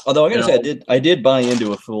 Although I gotta say, I did buy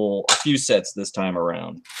into a few sets this time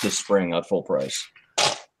around this spring at full price.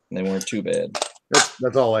 And they weren't too bad.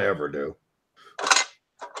 That's all I ever do.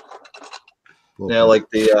 Yeah, like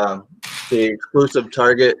the exclusive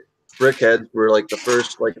Target brickheads were like the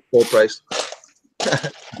first like full price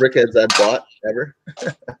brickheads I bought ever.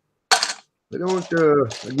 I don't.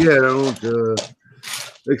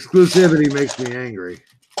 Exclusivity makes me angry,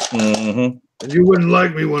 Mm-hmm. and you wouldn't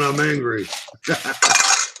like me when I'm angry.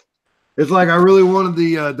 It's like I really wanted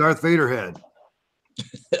the Darth Vader head.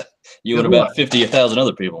 You and about 50,000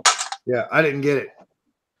 other people. Yeah, I didn't get it,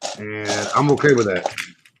 and I'm okay with that.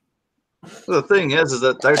 Well, the thing is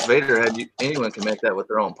that Darth Vader head, anyone can make that with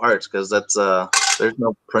their own parts because that's there's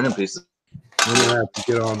no printing pieces. I'm gonna have to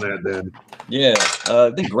get on that then. Yeah,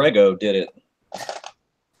 I think Grego did it.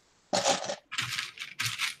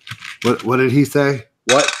 What did he say?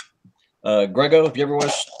 What? Grego, have you ever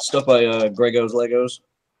watched stuff by Grego's Legos?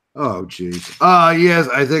 Oh, jeez. Yes,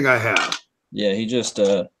 I think I have. Yeah, he just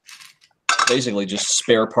basically just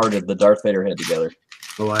spare parted the Darth Vader head together.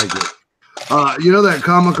 I like it. You know that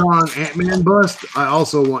Comic-Con Ant-Man bust? I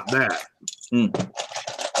also want that. Mm.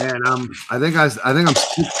 And I think I'm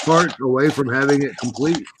 6 parts away from having it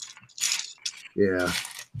complete. Yeah.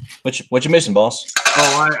 What you missing, boss?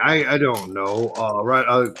 Oh, I don't know. Right.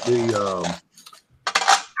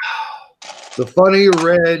 The funny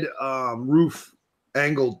red roof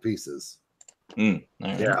angled pieces. Mm. All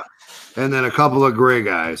right. Yeah. And then a couple of gray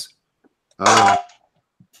guys.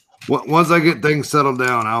 Once I get things settled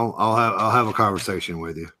down, I'll have a conversation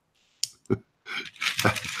with you.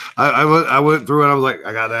 I went through and I was like,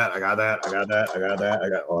 I got that.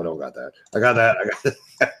 Oh, I don't got that. I got that.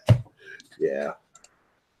 Yeah.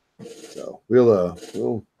 So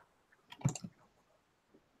we'll.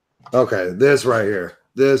 Okay, this right here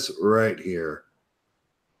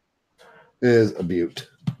is a beaut.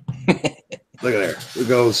 Look at there. It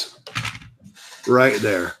goes right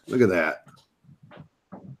there. Look at that.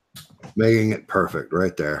 Making it perfect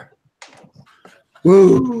right there.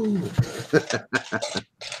 Woo!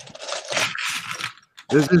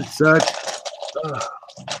 This is such.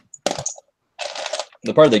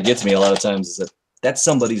 The part that gets me a lot of times is that that's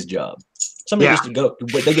somebody's job. Somebody gets to go.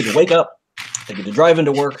 They get to wake up. They get to drive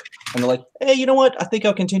into work, and they're like, "Hey, you know what? I think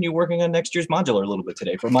I'll continue working on next year's modular a little bit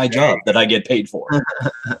today for my job that I get paid for."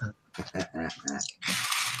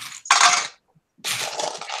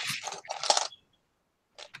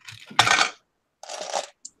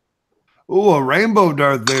 Oh, a rainbow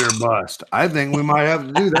Darth Vader bust. I think we might have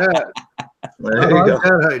to do that. There you go.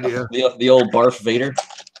 That idea. The old Barf Vader.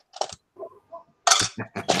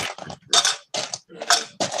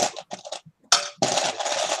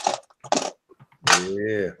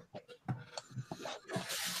 Yeah.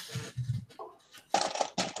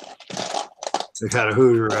 They kind of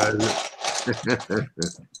Hooterize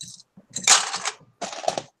it.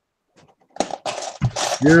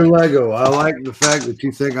 Your Lego. I like the fact that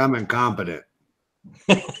you think I'm incompetent.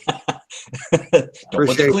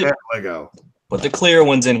 Appreciate that, Lego. Put the clear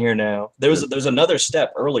ones in here now. There's another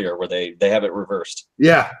step earlier where they have it reversed.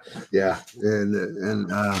 Yeah, and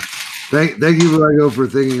thank you, Lego, for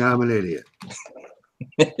thinking I'm an idiot.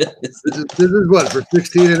 This is what, for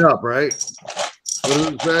 16 and up, right? What does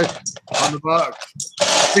it say on the box?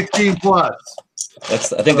 16 plus. I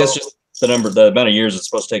think that's just the amount of years it's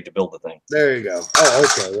supposed to take to build the thing. There you go. Oh,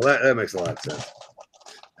 okay. Well, that makes a lot of sense.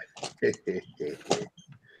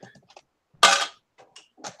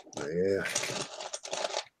 Yeah.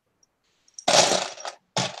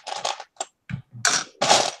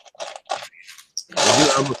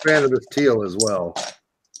 I'm a fan of this teal as well.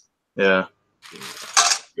 Yeah.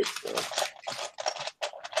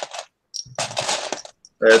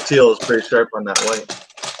 That teal is pretty sharp on that white.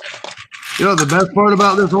 You know, the best part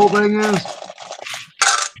about this whole thing is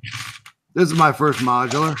this is my first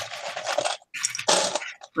modular.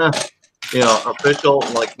 You know, official,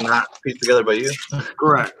 like not pieced together by you.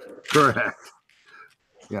 Correct.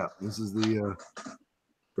 Yeah, this is the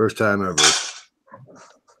first time ever.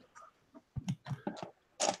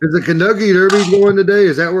 Is the Kentucky Derby going today?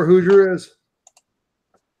 Is that where Hoosier is?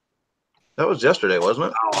 That was yesterday, wasn't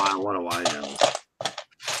it? Oh, what do I know?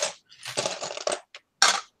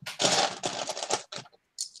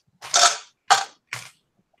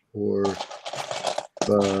 Four,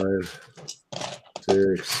 5,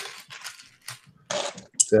 6,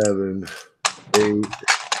 7, 8,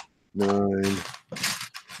 9,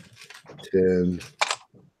 10,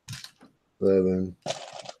 11,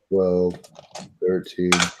 12,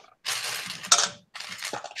 13,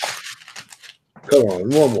 Come on,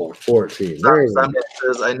 one more. 14. Stop There we go. Sunday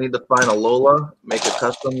says I need to find a Lola, make a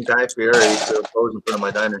custom Guy Fieri to pose in front of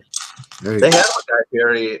my diner. There you They go. have a Guy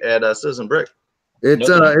Fieri at Citizen Brick. It's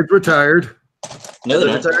retired. No, Is they're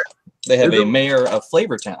it not. retired? They have Is a it? mayor of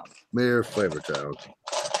Flavortown. Mayor of Flavortown.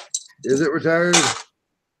 Is it retired?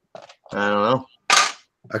 I don't know.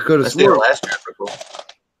 I could I have see it sworn. last year. But cool.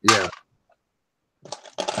 Yeah.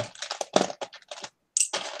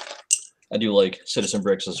 I do like Citizen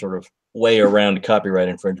Bricks as sort of way around copyright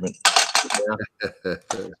infringement.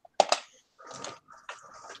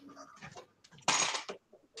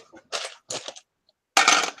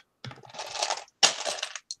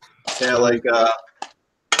 Yeah, like that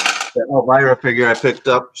Elvira figure I picked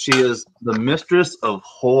up. She is the mistress of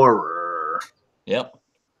horror. Yep.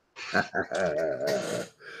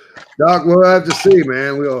 Doc, we'll have to see,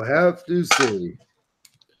 man. We'll have to see.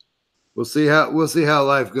 We'll see how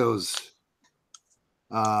life goes.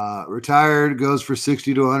 Retired goes for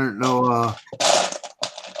 60 to 100. No,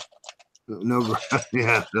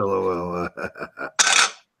 yeah, LOL.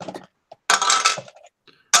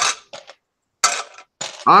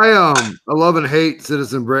 I love and hate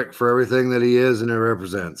Citizen Brick for everything that he is and it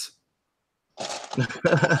represents.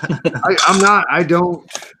 I don't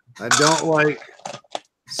like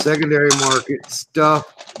secondary market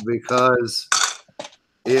stuff because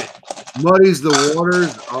it muddies the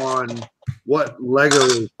waters on what Lego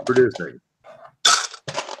is producing.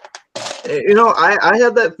 You know, I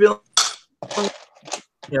had that feeling.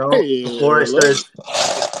 You know, before I started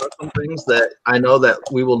some things that I know that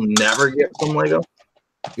we will never get from Lego.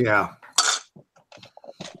 Yeah.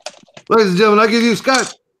 Ladies and gentlemen, I give you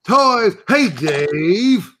Scott Toys. Hey,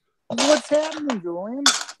 Dave. What's happening, Julian?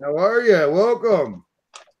 How are you? Welcome.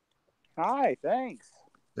 Hi, thanks.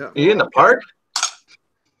 Yeah. Are you in the park?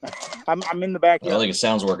 I'm in the I backyard. think it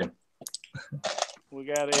sounds working. We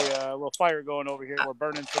got a little fire going over here. We're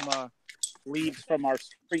burning some leaves from our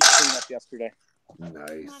street cleanup yesterday.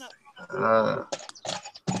 Nice. How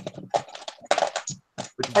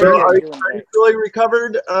Are you you guys doing today? fully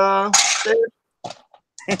recovered, Dave?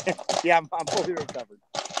 Yeah, I'm fully recovered.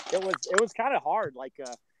 It was kind of hard. Like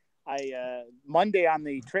I Monday on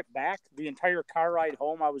the trip back, the entire car ride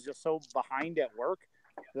home, I was just so behind at work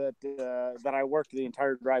that I worked the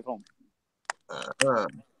entire drive home.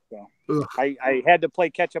 So I had to play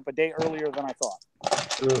catch up a day earlier than I thought.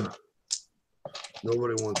 Ugh.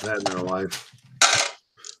 Nobody wants that in their life.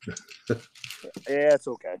 Yeah, it's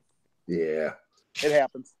okay. Yeah. It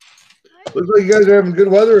happens. Looks like you guys are having good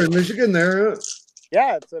weather in Michigan there. Huh?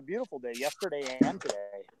 Yeah, it's a beautiful day yesterday and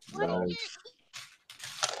today. So, Nice.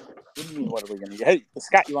 what do you mean, what are we going to do? Hey,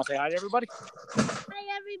 Scott, you want to say hi to everybody? Hi,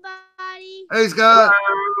 everybody. Hey, Scott.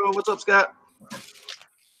 Hello, what's up, Scott?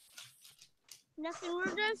 Nothing.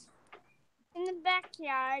 We're just in the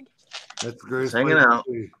backyard. That's the greatest Hanging place to out.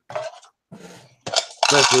 be.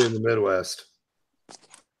 Especially in the Midwest.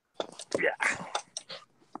 Yeah.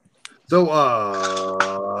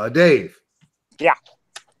 So, Dave. Yeah.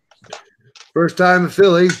 First time in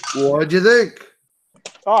Philly. What'd you think?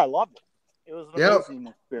 Oh, I loved it. It was an Yep. amazing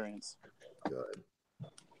experience. Good.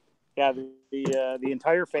 Yeah, the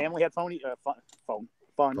entire family had fun.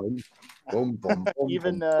 Fun. Boom, boom, boom,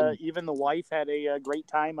 Even boom. even the wife had a great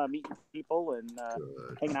time meeting people and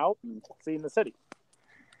Good. hanging out and seeing the city.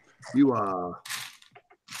 You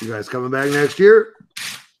guys coming back next year?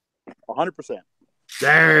 100%.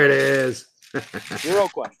 There it is. Zero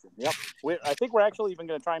question. Yep. I think we're actually even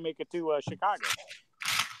going to try and make it to Chicago.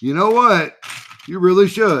 You know what? You really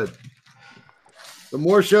should. The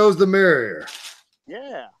more shows, the merrier.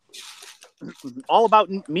 Yeah. All about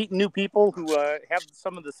meeting new people who have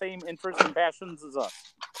some of the same interests and passions as us.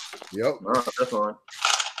 Yep. Oh, definitely.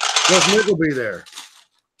 Plus, Nick will be there.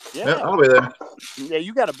 Yeah. Yeah, I'll be there. Yeah,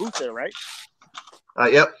 you got a booth there, right?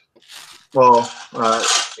 Yep. Well,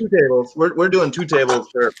 2 tables. We're doing 2 tables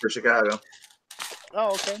for Chicago.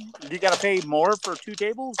 Oh, okay. You got to pay more for 2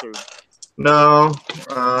 tables, or? No,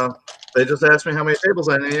 they just asked me how many tables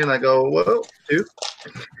I need, and I go, well, 2.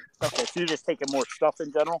 Okay, so you're just taking more stuff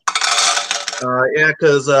in general? Yeah,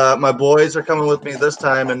 because my boys are coming with me this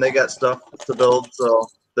time, and they got stuff to build, so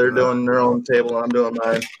they're doing their own table, and I'm doing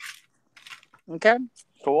mine. Okay,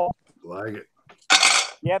 cool. Like it.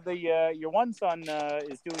 Yeah, your one son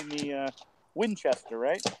is doing the Winchester,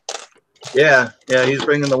 right? Yeah, he's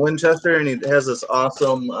bringing the Winchester, and he has this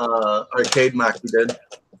awesome arcade mock he did.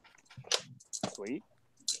 Sweet.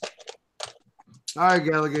 All right,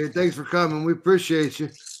 Gallagher. Thanks for coming. We appreciate you.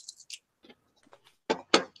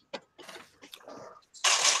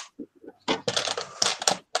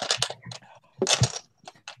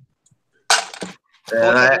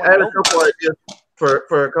 And I had a couple ideas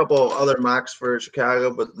for a couple other mocks for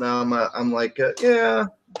Chicago, but now I'm like, yeah,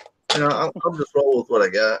 I'll just roll with what I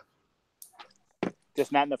got.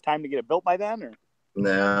 Just not enough time to get it built by then, or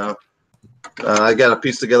No, I got to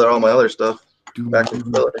piece together all my other stuff back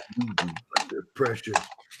from Philly. Pressure.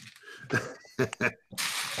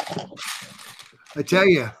 I tell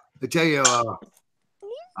you.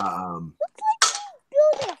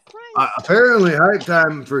 Apparently, hype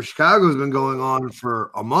time for Chicago has been going on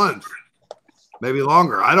for a month, maybe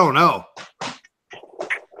longer. I don't know.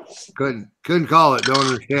 Couldn't call it. Don't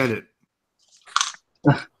understand it.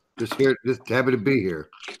 Just happy to be here.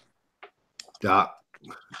 Doc.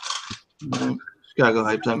 Chicago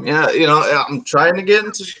hype time. Yeah, I'm trying to get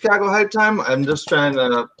into Chicago hype time. I'm just trying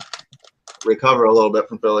to recover a little bit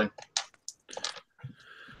from Philly.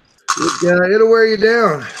 It'll wear you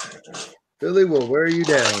down. Philly will wear you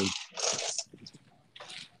down.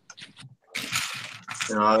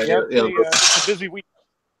 It's a busy week.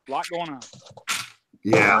 A lot going on.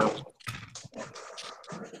 Yeah.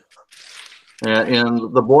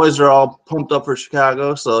 And the boys are all pumped up for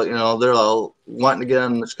Chicago, so they're all wanting to get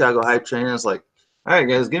on the Chicago hype train. It's like, all right,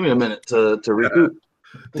 guys, give me a minute to recoup.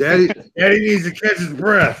 Daddy needs to catch his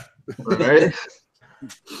breath. Right?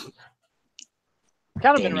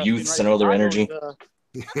 Kind of Damn interesting, youths and all their energy.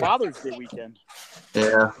 Father's Day weekend.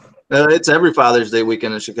 Yeah, it's every Father's Day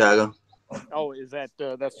weekend in Chicago. Oh, is that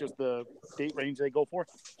that's just the date range they go for?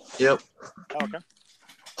 Yep. Oh, okay.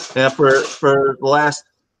 Yeah, for the last,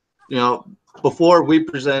 before we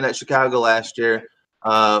presented at Chicago last year,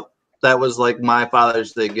 that was like my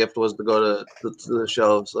Father's Day gift was to go to the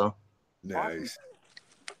show. So nice.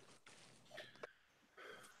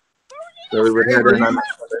 So we would head in on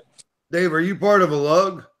Dave, are you part of a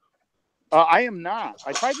lug? I am not.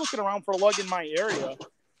 I tried looking around for a lug in my area,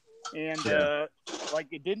 and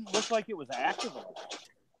it didn't look like it was active.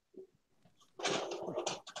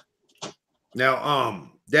 Now,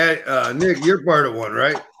 Dad, Nick, you're part of one,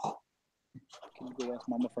 right? Can you go ask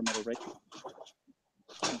Mama for another rake?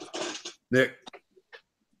 Nick.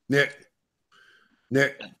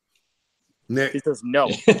 He says no.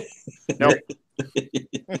 No.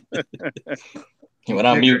 He went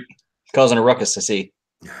on mute, causing a ruckus to see.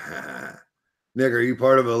 Nick, are you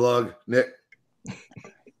part of a lug? Nick.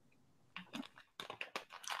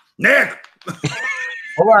 Nick!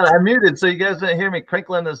 Hold on, I'm muted so you guys didn't hear me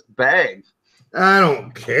crinkling this bag. I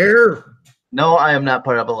don't care. No, I am not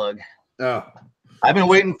part of a lug. Oh. I've been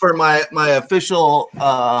waiting for my official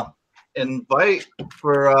invite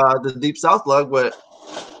for the Deep South lug, but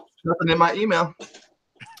nothing in my email.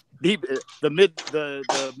 The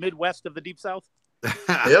Midwest of the Deep South.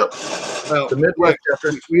 Yep. Well, the Midwest.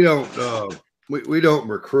 We don't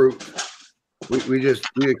recruit. We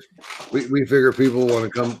figure people want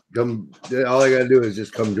to come. All they got to do is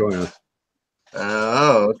just come join us.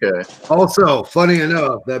 Oh, okay. Also, funny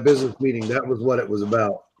enough, that business meeting, that was what it was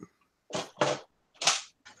about.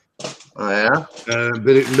 Oh yeah.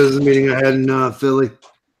 Business meeting I had in Philly.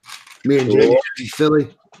 Me and Jay in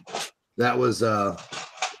Philly. That was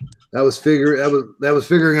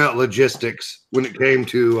figuring out logistics when it came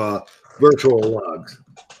to virtual logs.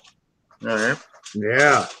 All right.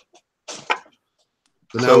 Yeah.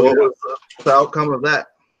 So what was the outcome of that?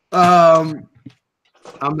 I'm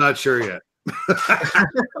not sure yet.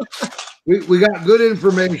 we got good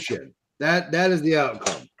information. That is the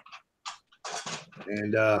outcome.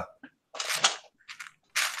 And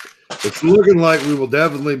it's looking like we will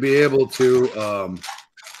definitely be able to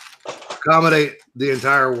accommodate the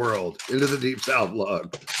entire world into the Deep South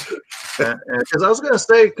lug. Because I was gonna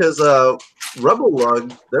say, because Rebel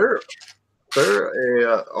lug, they're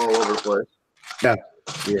all over the place.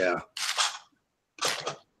 Yeah.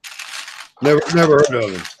 Never heard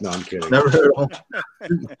of them. No, I'm kidding. Never heard of them.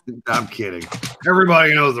 I'm kidding.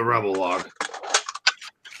 Everybody knows the Rebel log.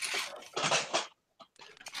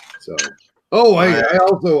 So, hey, I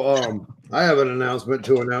also I have an announcement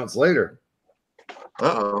to announce later.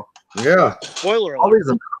 Uh-oh. Yeah. Spoiler All alert. these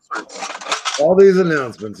announcements. All these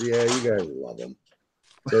announcements. Yeah, you guys love them.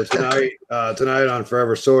 So tonight on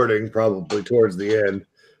Forever Sorting, probably towards the end,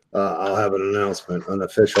 I'll have an announcement, an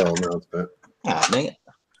official announcement. Ah, dang it.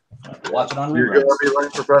 Watch it on You're going to be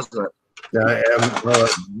running for president. I am I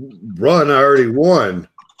already won.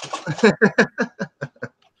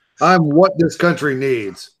 I'm what this country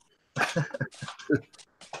needs.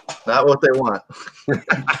 Not what they want.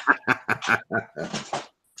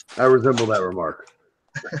 I resemble that remark.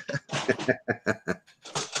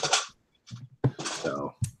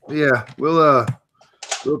 So yeah, we'll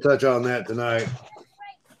touch on that tonight.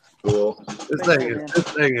 Cool. This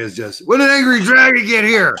thing is just when did Angry Dragon get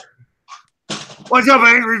here? What's up,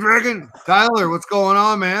 Angry Dragon? Tyler, what's going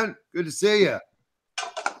on, man? Good to see you.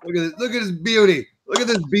 Look at this beauty. Look at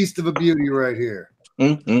this beast of a beauty right here.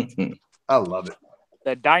 I love it.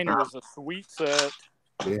 That diner is a sweet set.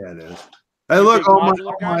 Yeah, it is. Hey, look, all my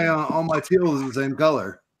teal is the same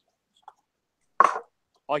color.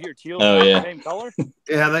 All your teal Oh, is yeah. the same color?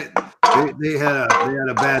 Yeah, they had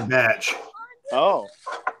a bad batch. Oh,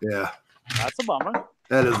 Yeah, that's a bummer.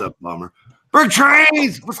 that is a bummer. Brick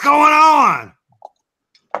Trains, what's going on?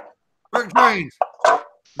 Brick Trains.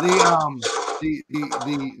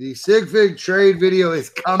 The Sig Fig trade video is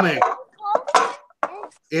coming.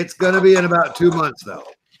 It's gonna be in about 2 months though.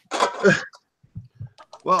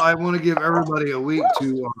 Well, I want to give everybody a week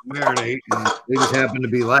to marinate, and they just happen to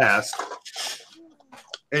be last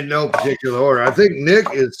in no particular order. I think Nick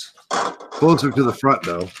is closer to the front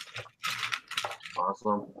though.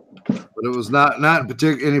 Awesome. But it was not in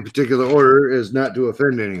any particular order, is not to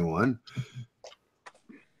offend anyone.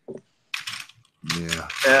 Yeah.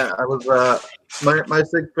 Yeah, I was my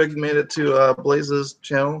Sig Fig made it to Blaze's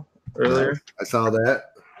channel earlier. I saw that.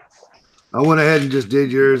 I went ahead and just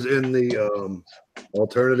did yours in the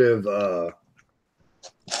alternative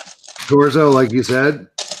torso, like you said.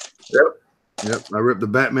 Yep. I ripped the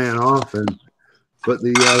Batman off and put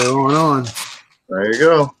the other one on. There you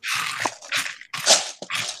go.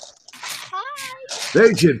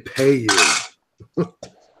 They should pay you.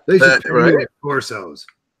 They should pay right? you torsos.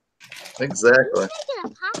 Exactly.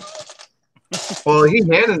 Well, he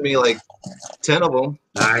handed me like 10 of them.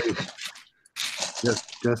 Nice.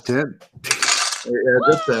 Just 10. Yeah,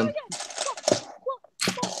 just 10.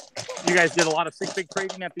 You guys did a lot of Sig Fig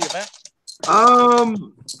trading at the event?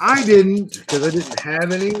 I didn't because I didn't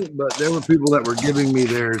have any, but there were people that were giving me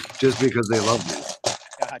theirs just because they loved me.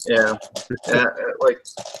 Yeah. Like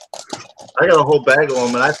I got a whole bag of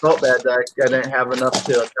them, and I felt bad that I didn't have enough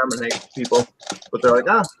to terminate people. But they're like,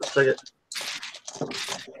 let's take it.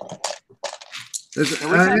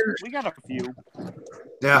 Yeah, we got a few.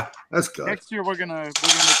 Yeah, that's good. Next year we're gonna make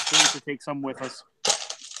a point to take some with us.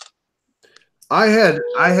 I had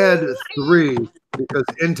 3 because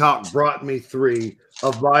Intalk brought me 3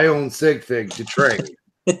 of my own Sig Fig to trade.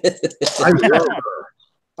 I love her.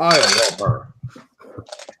 I love her.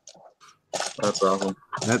 That's awesome.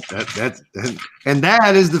 And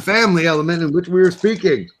that is the family element in which we were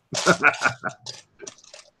speaking.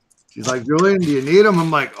 She's like, Julian, do you need them?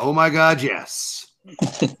 I'm like, oh my God, yes.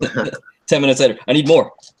 10 minutes later, I need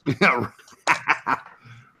more. Yeah.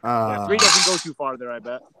 3 doesn't go too far there, I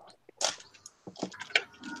bet.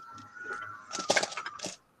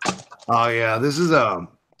 Oh yeah, this is a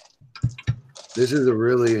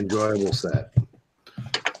really enjoyable set.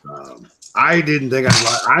 I didn't think I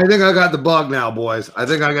think I got the bug now, boys. I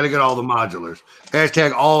think I got to get all the modulars.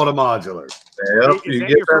 Hashtag all the modulars. Yep, Is you that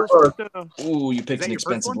get your that first, first. Ooh, you picked that an your first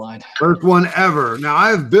expensive one? line. First one ever. Now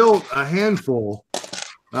I've built a handful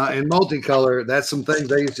in multicolor. That's some things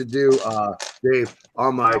I used to do, Dave,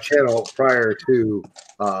 on my channel prior to.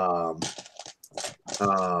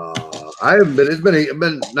 I've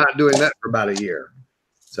been not doing that for about a year.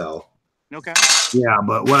 So Okay. yeah,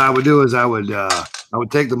 but what I would do is I would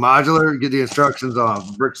take the modular, get the instructions on a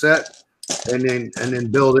brick set, and then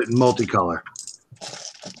build it in multicolor.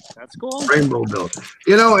 That's cool. Rainbow build.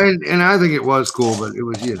 And I think it was cool, but it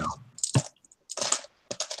was,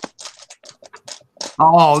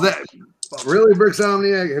 Oh, that really,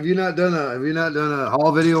 Bricksomniac? Have you not done a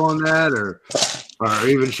haul video on that or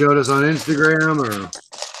even showed us on Instagram or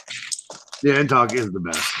yeah, Intalk is the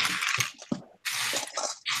best.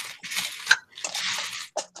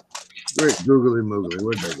 Great googly moogly.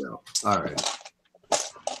 Where'd they go? All right.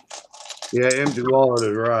 Yeah, empty wallet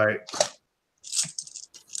is right.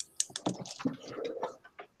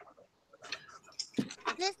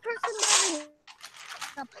 This person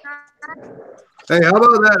Hey, how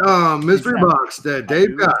about that mystery box that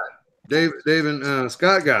Dave got? Dave and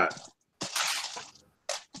Scott got.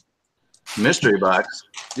 Mystery box.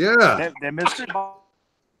 Yeah. That mystery box.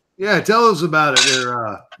 Yeah, tell us about it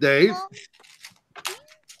there, Dave.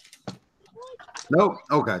 Nope.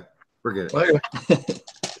 Okay. Forget it. Okay.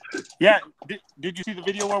 Yeah. Did you see the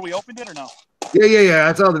video where we opened it or no? Yeah.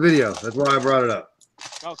 I saw the video. That's why I brought it up.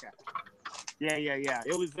 Okay. Yeah.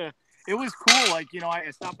 It was cool. Like,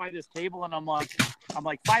 I stopped by this table and I'm like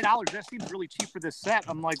 $5. That seems really cheap for this set.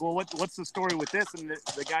 I'm like, well, what's the story with this? And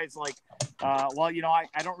the guy's like, well, I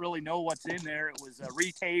don't really know what's in there. It was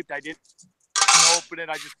retaped. I didn't open it.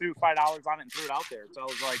 I just threw $5 on it and threw it out there. So I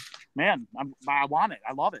was like, man, I want it.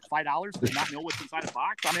 I love it. $5 to not know what's inside a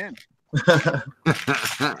box. I'm in.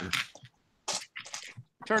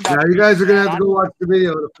 Turned out Now to you be guys are gonna have bad. to go watch the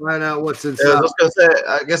video to find out what's Yeah, I inside. was just gonna say.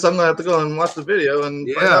 I guess I'm gonna have to go and watch the video and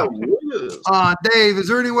find Yeah. out what it is. Dave, is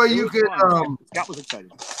there any way It you was could fun. Scott was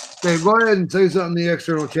excited. Dave, go ahead and say something in the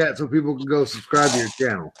external chat so people can go subscribe to your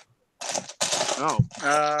channel. Oh,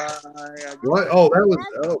 What? Oh, that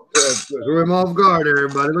was threw him off guard,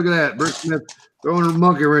 everybody. Look at that. Brick Smith throwing a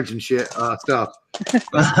monkey wrench and shit stuff.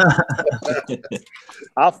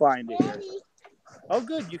 I'll find it here. Oh,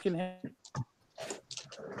 good. You can have.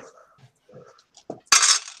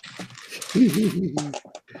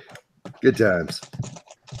 Good times.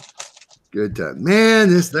 Good time. Man,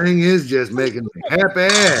 this thing is just making me happy.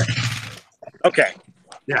 Okay.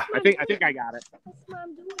 Yeah. I think I got it.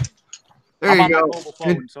 There I'm you on my go. mobile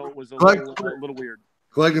phone, so it was a Like- little weird.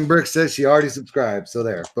 Collecting Brick says she already subscribed. So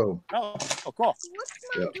there. Boom. Oh, cool. What's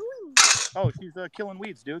Yeah. mom doing? Oh, she's killing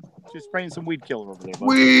weeds, dude. She's spraying some weed killer over there. Bud.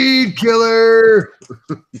 Weed killer.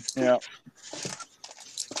 Yeah.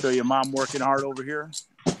 So your mom working hard over here.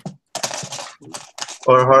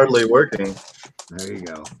 Or hardly working. There you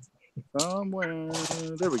go. Somewhere.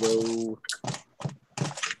 There we go.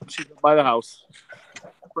 She's up by the house.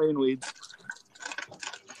 Spraying weeds.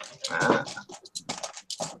 Ah.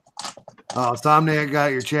 Oh, Somniac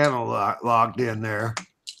got your channel locked in there.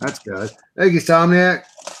 That's good. Thank you, Somniac.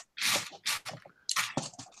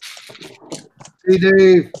 See,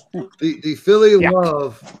 Dave, the Philly Yeah.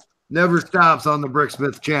 love never stops on the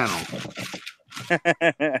Bricksmith channel.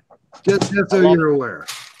 Just so I love you're aware.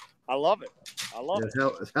 I love it. I love it.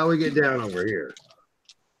 That's how we get down over here.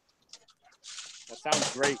 That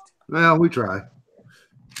sounds great. Well, we try.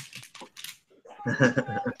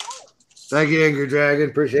 Thank you, Angry Dragon.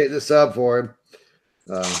 Appreciate the sub for him.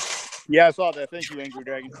 Yeah, I saw that. Thank you, Angry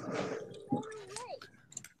Dragon.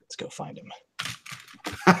 Let's go find him.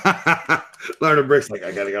 Learner Brick's like,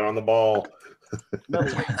 I gotta get on the ball.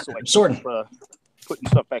 Metal weight, so I I'm sorting. keep, putting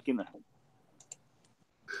stuff back in there.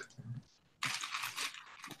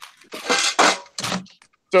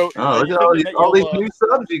 So, Oh, look you at all thinking these, that all these you'll, new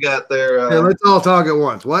subs you got there. Hey, let's all talk at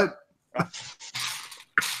once. What?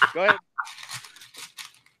 go ahead.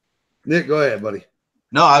 Nick, go ahead, buddy.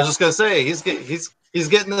 No, I was just gonna say he's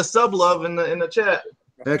getting the sub love in the chat.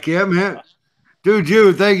 Heck yeah, man. Dude,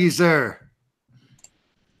 Jude, thank you, sir.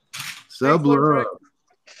 Sub Thanks, Lord love. Brick.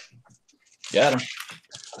 Got him.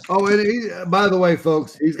 Oh, and by the way,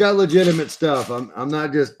 folks, he's got legitimate stuff. I'm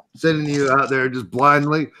not just sending you out there just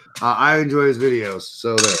blindly. I enjoy his videos.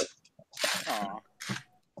 So there. Aw.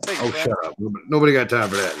 Thanks, Oh, man. shut up. Nobody got time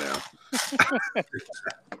for that now.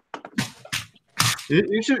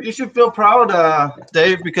 You should feel proud,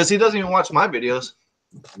 Dave, because he doesn't even watch my videos.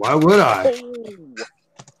 Why would I?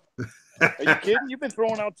 Oh. Are you kidding? You've been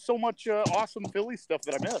throwing out so much awesome Philly stuff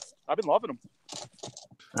that I missed. I've been loving them.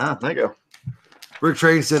 Ah, thank you. Rick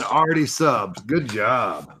Train said already subbed. Good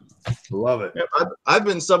job. Love it. Yep, I've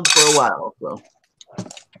been subbed for a while, so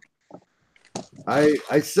I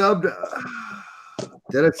subbed.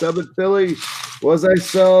 Did I sub at Philly? Was I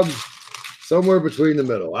subbed? Somewhere between the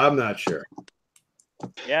middle. I'm not sure.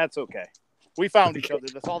 Yeah, it's okay. We found each other.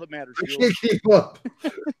 That's all that matters. I Jules. can't keep up.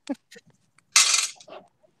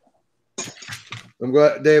 I'm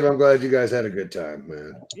glad, Dave. I'm glad you guys had a good time,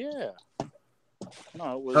 man. Yeah.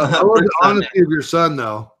 No, it was. I love the honesty of your son,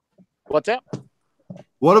 though. What's that?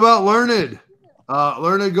 What about Learned?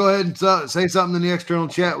 Learned, go ahead and say something in the external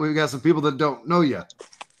chat. We've got some people that don't know you.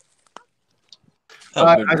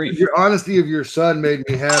 Oh, good I grief. think your honesty of your son made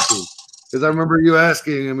me happy because I remember you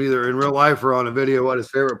asking him either in real life or on a video what his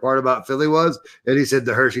favorite part about Philly was, and he said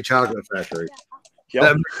the Hershey Chocolate Factory.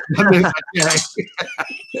 Yep. That made me happy.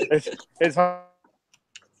 It's a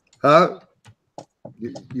Huh?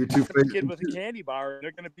 You're too kid with a candy bar.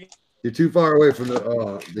 They're going to be. you're too far away from the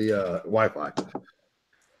Wi-Fi.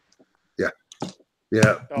 Yeah,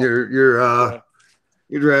 yeah. Oh.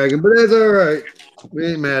 You're dragging, but that's all right. We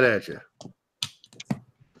ain't mad at you.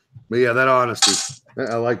 But yeah, that honesty.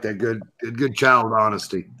 I like that good child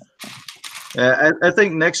honesty. I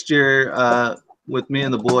think next year, with me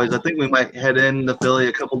and the boys, I think we might head in to Philly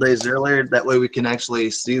a couple days earlier. That way we can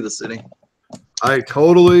actually see the city. I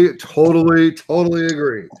totally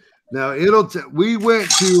agree. Now we went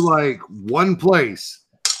to like one place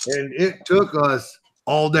and it took us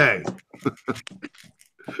all day.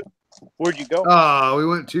 Where'd you go? We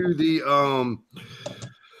went to the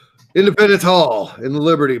Independence Hall in the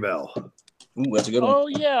Liberty Bell. Ooh, that's a good one. Oh,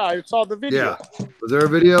 yeah. I saw the video. Yeah. Was there a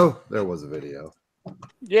video? There was a video.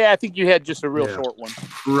 Yeah, I think you had just a real Yeah. short one.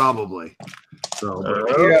 Probably. So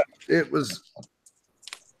but yeah,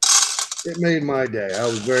 it made my day. I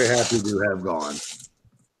was very happy to have gone.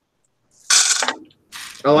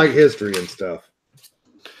 I like history and stuff.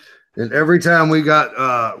 And every time we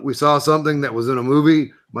saw something that was in a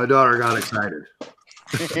movie, my daughter got excited.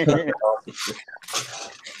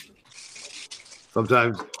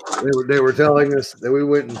 Sometimes they were telling us that we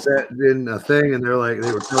went and sat in a thing, and they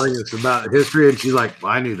were telling us about history, and she's like,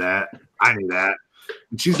 I knew that. And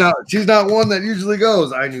she's not one that usually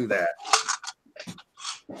goes, I knew that.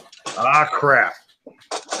 Ah, crap.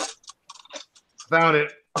 Found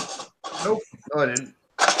it. Nope. No, I didn't.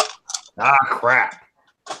 Ah, crap.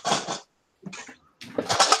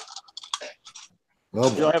 Well,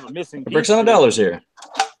 You'll have a missing Bricks piece on the here. dollars here.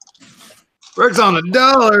 Bricks on the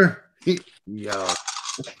dollar. Yeah.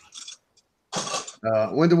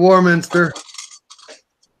 Went to Warminster.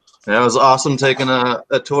 Yeah, it was awesome taking a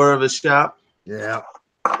tour of his shop. Yeah.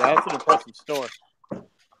 That's an impressive store.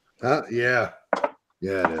 Yeah.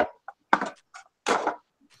 Yeah, it is.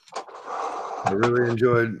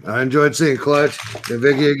 I enjoyed seeing Clutch and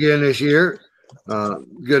Vicky again this year.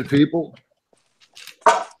 Good people.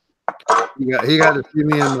 He got to see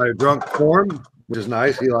me in my drunk form, which is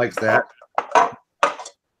nice. He likes that.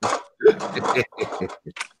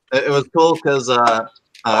 It was cool because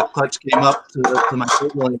Clutch came up to my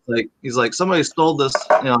table and he's like, somebody stole this,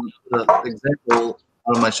 the example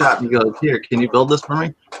out of my shop. And he goes, here, can you build this for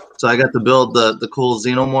me? So I got to build the cool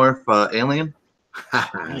Xenomorph alien.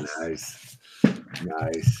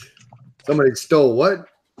 Nice. Somebody stole what?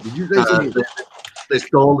 Did you say something? They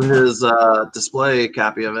stole his display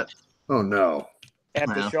copy of it. Oh no! At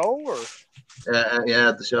the show, or Yeah,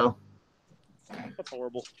 at the show. that's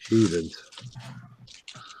horrible. Heathens.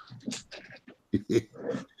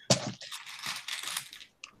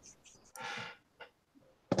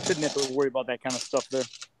 Shouldn't have to worry about that kind of stuff there.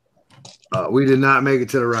 We did not make it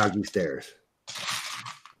to the Rocky Stairs.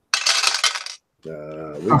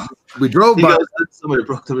 We drove He by. goes, somebody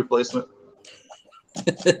broke the replacement.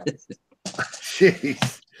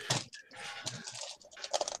 Jeez.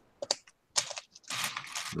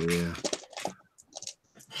 Yeah.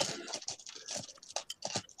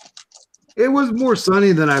 It was more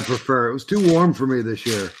sunny than I prefer. It was too warm for me this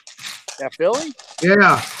year. Yeah, Philly?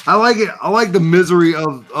 Yeah, I like it. I like the misery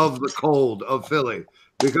of the cold of Philly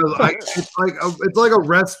because it's like a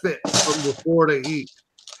respite from the Florida heat.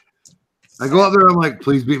 I go out there, I'm like,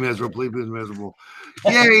 please be miserable, please be miserable.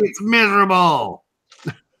 Yay, it's miserable.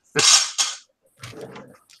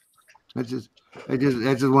 That's just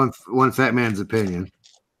one fat man's opinion.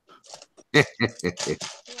 I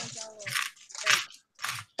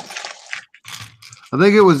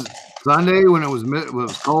think it was Sunday when it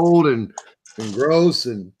was cold and gross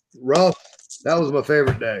and rough. That was my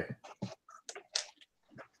favorite day.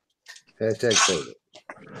 Hashtag favorite.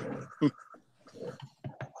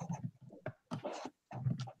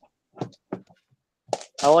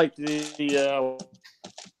 I liked the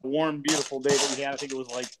warm, beautiful day that we had. I think it was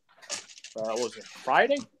was it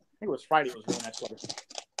Friday? I think it was Friday. It was really nice weather.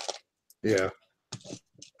 Yeah.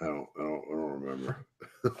 I don't remember.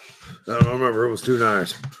 I don't remember. It was too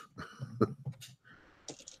nice.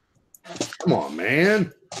 Come on,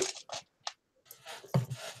 man.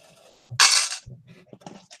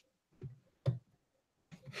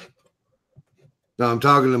 No, I'm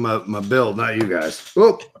talking to my build, not you guys.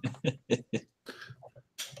 Oh.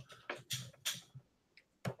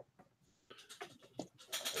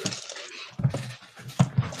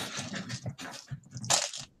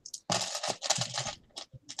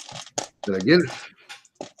 Did I get it?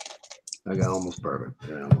 I got almost perfect.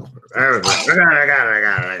 Yeah, almost perfect. I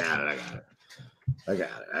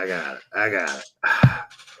got it.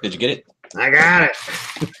 Did you get it? I got it.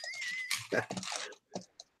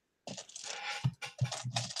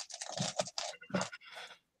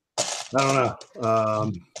 I don't know.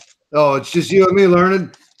 Oh, it's just you and me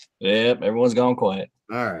learning? Yep, everyone's gone quiet.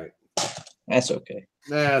 All right. That's okay.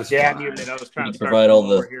 That's Yeah, I fine. muted it. I was trying You to provide all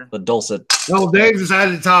over here. the dulcet. No, Dave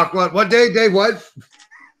decided to talk. What day, Dave? What?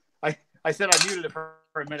 I said I muted it for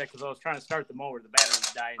a minute because I was trying to start the mower. The battery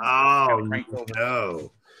was dying. Oh, Cranked over.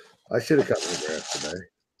 no. I should have cut my grass today.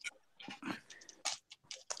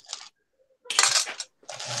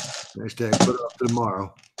 Hashtag put it off to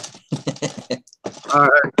tomorrow. All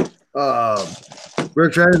right.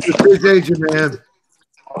 Rick Travis, appreciate you, man.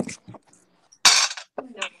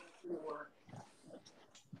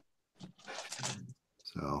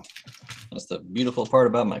 So That's the beautiful part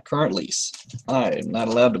about my current lease. I am not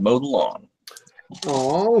allowed to mow the lawn.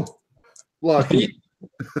 oh, lucky.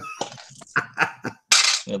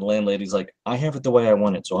 And the landlady's like, I have it the way I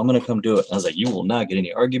want it, so I'm going to come do it. I was like, you will not get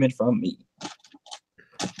any argument from me.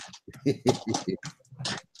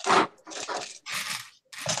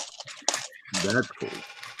 That's cool.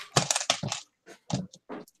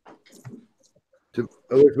 I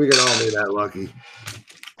wish we could all be that lucky.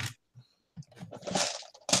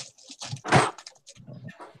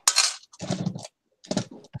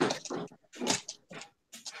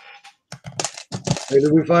 Hey,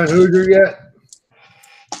 did we find Hoosier yet?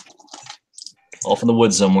 Off in the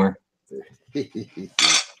woods somewhere. You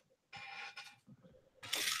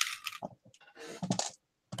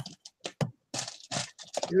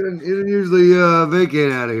didn't usually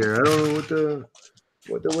vacate out of here. I don't know what the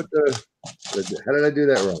how did I do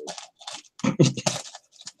that wrong?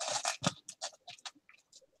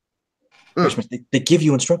 Christmas, they give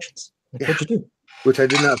you instructions. That's what you do. Which I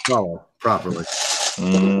did not follow properly.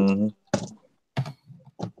 Mhm.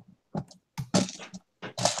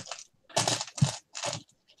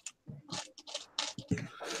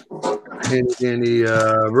 Any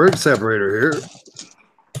bird separator here.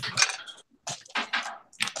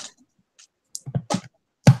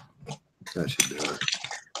 That should do it.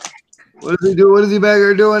 What does he do? What is he back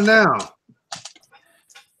there doing now?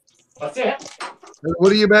 That's it.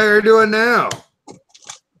 What are you back there doing now?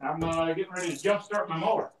 I'm getting ready to jump start my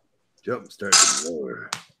mower. Jump start the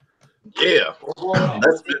mower. Yeah,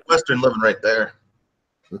 that's Midwestern living right there.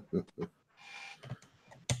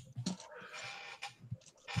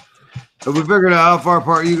 Have we figured out how far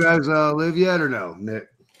apart you guys live yet, or no, Nick?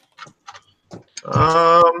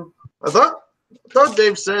 I thought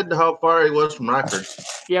Dave said how far he was from Rockford.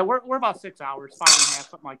 Yeah, we're about 6 hours, 5.5,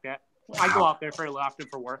 something like that. I go out there fairly often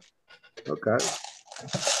for work. Okay,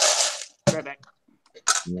 Right back.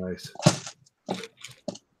 nice.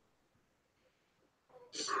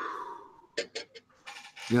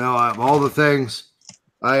 You know, all the things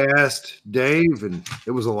I asked Dave, and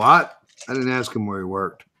it was a lot. I didn't ask him where he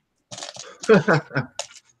worked.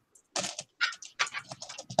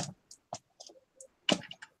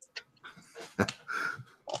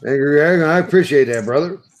 Angry Egg, I appreciate that,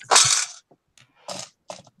 brother.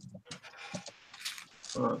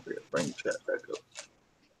 Oh, I forgot to bring the chat back up.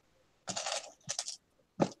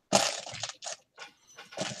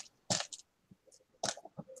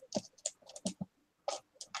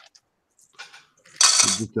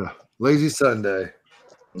 It's just a lazy Sunday.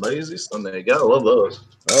 Lazy Sunday. Gotta love those.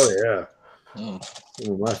 Oh yeah,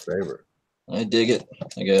 Mm. my favorite. I dig it.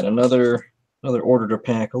 I got another order to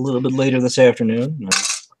pack a little bit later this afternoon.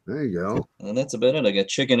 There you go. And that's about it. I got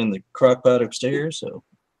chicken in the crock pot upstairs, so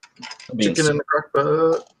I'm being Chicken in the crock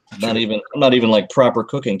pot. I'm not even like proper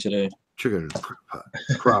cooking today. Chicken and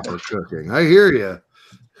proper cooking. I hear you.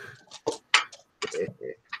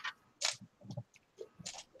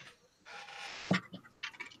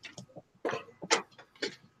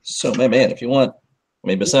 So, man, if you want, I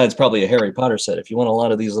mean, besides probably a Harry Potter set, if you want a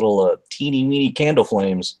lot of these little teeny weeny candle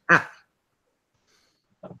flames, this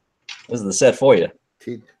is the set for you.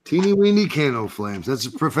 Teeny weeny candle flames. That's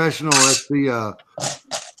a professional. That's the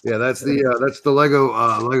that's the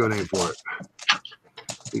Lego name for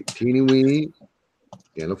it. Teeny weeny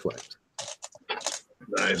candle flames.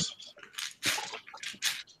 Nice.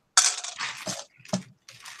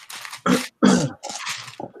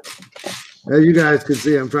 As you guys can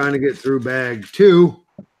see, I'm trying to get through bag 2.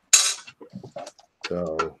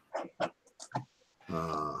 So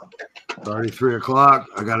it's already 3 o'clock.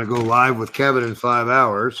 I got to go live with Kevin in 5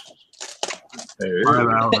 hours. 5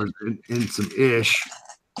 hours in some ish.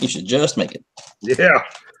 You should just make it. Yeah.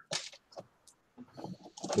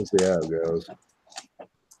 We'll see how it goes.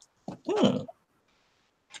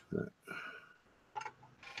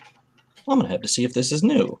 I'm gonna have to see if this is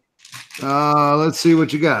new. Let's see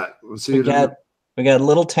what you got. Let's see. We got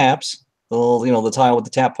little taps, the little, the tile with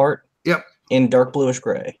the tap part. Yep. In dark bluish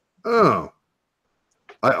gray. Oh.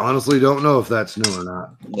 I honestly don't know if that's new or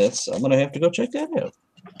not. I'm gonna have to go check that out.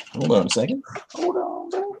 Hold on a second. Hold on,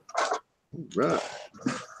 bro. Right.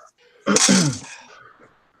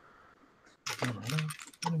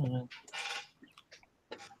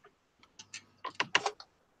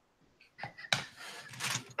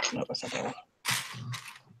 No, that's not that one.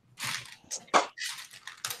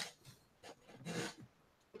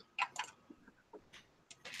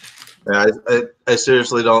 Yeah, I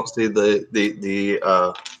seriously don't see the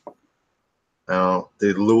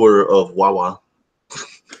lure of Wawa.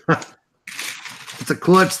 It's a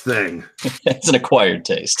Clutch thing. It's an acquired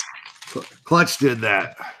taste. Clutch did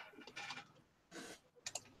that.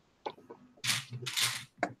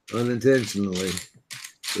 Unintentionally.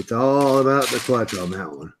 It's all about the Clutch on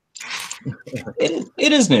that one.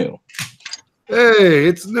 It is new. Hey,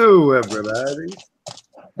 it's new, everybody.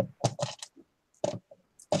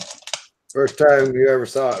 First time you ever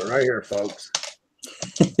saw it right here, folks.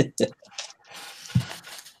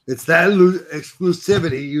 It's that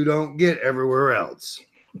exclusivity you don't get everywhere else.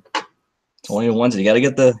 That's Only once. You gotta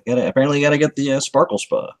get the. Apparently, you gotta get the Sparkle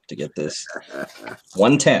Spa to get this.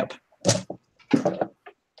 One tap.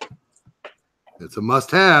 It's a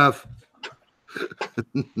must-have.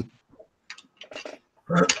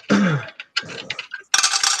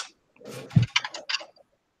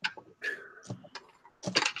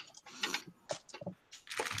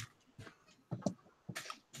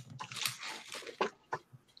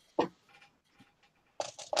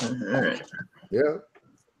 All right. Yeah.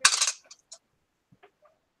 I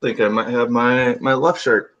think I might have my left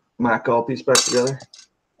shirt mock all pieced back together.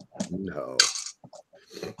 No.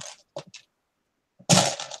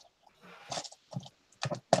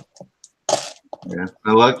 Yeah.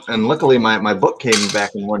 And luckily my book came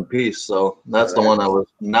back in one piece, so that's the one I was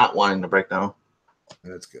not wanting to break down.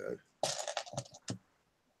 That's good.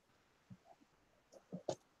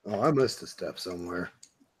 Oh, I missed a step somewhere.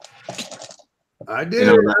 I did.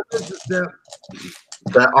 You know, I missed a step.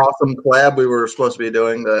 That awesome collab we were supposed to be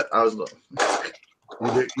doing that I was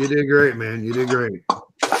You did great, man. You did great.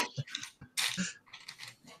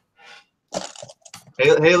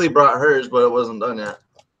 Haley brought hers, but it wasn't done yet.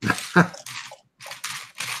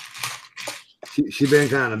 She been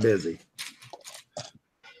kind of busy.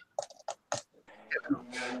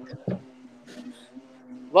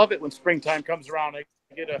 Love it when springtime comes around. I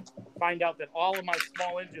get to find out that all of my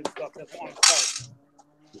small engine stuff doesn't want to start.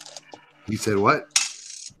 You said what?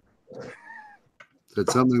 Said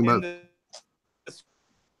something about.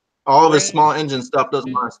 All of his small engine stuff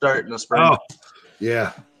doesn't want to start in the spring. Oh,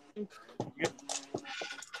 yeah. You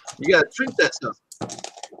gotta treat that stuff.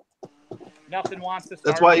 Nothing wants to start.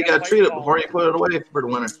 That's why you gotta treat it before you put it away for the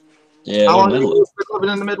winter. Yeah. How long learn have that- you been living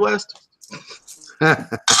in the Midwest? yeah,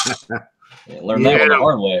 learn that one the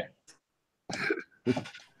hard way.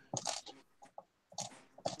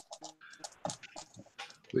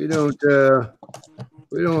 We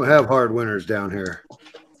don't have hard winters down here.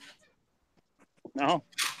 No.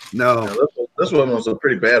 No, This one was a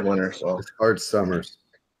pretty bad winter, so it's hard summers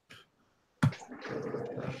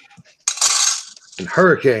and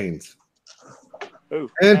hurricanes Ooh, and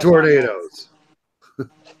that's not nice. tornadoes.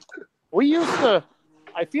 We used to.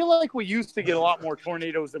 I feel like we used to get a lot more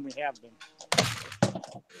tornadoes than we have been.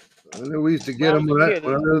 I know we used to get them When I was a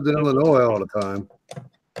when I kid, lived in Illinois all the time.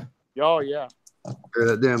 Oh yeah. Hear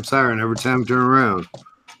that damn siren every time we turn around.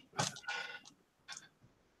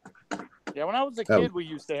 Yeah, when I was a Oh. kid, we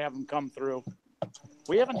used to have them come through.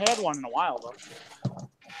 We haven't had one in a while though.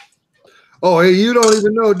 Oh, hey, you don't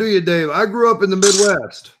even know, do you, Dave? I grew up in the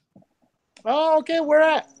Midwest, Oh, okay. Where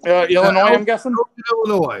at? Illinois, I'm guessing.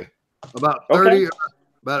 Illinois, about Okay. 30,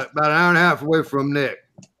 about an hour and a half away from Nick.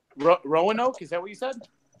 Roanoke, is that what you said?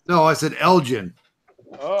 No, I said Elgin.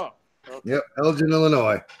 Oh. Okay. Yep, Elgin,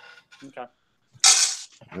 Illinois. Okay.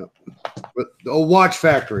 With the old watch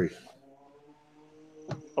factory.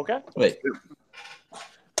 Okay. Wait.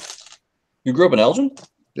 You grew up in Elgin?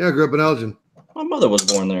 Yeah, I grew up in Elgin. My mother was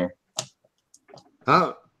born there.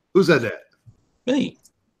 Huh? Who said that? Me.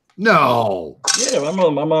 No. Yeah, my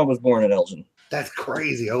mom was born in Elgin. That's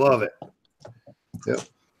crazy. I love it. Yep.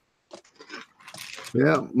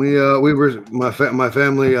 Yeah, we were my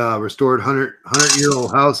family restored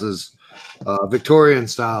 100-year-old houses, Victorian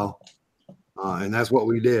style, and that's what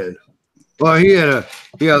we did. Well,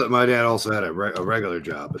 my dad also had a regular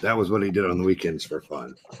job, but that was what he did on the weekends for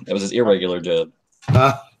fun. That was his irregular job.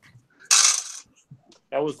 That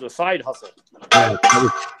was the side hustle. Yeah,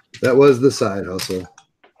 that was the side hustle.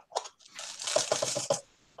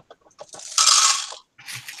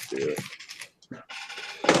 Yeah.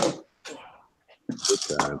 Good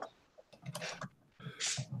time.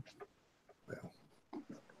 Well,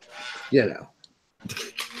 you know.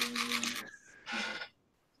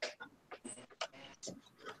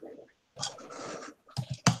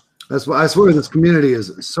 That's why I swear this community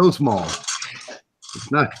is so small.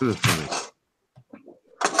 It's not even funny.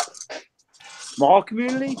 Small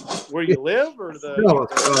community where you live, or the No,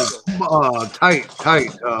 tight,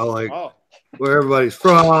 like oh, where everybody's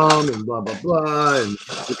from and blah blah blah, and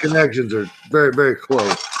the connections are very very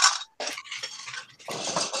close.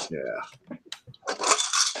 Yeah.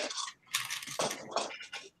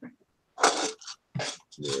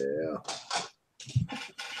 Yeah.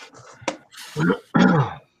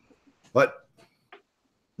 What?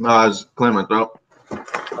 no, I was clearing my throat.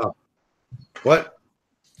 What?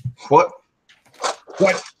 What?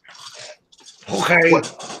 What? Okay.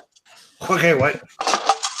 What? Okay, what?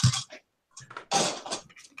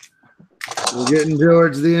 We're getting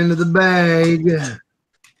towards the end of the bag.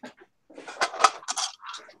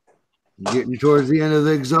 Getting towards the end of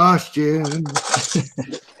the exhaustion. so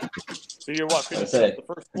you're what? I Finished say, up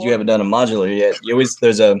the first You floor? haven't done a modular yet. You always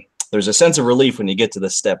there's a there's a sense of relief when you get to the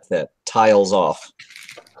step that tiles off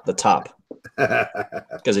the top,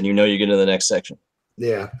 because then you know you get to the next section.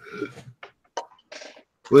 Yeah.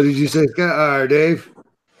 What did you say, Scott? Dave?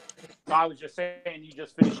 I was just saying, you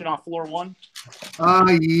just finishing off floor 1?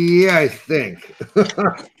 Yeah, I think.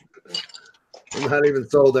 I'm not even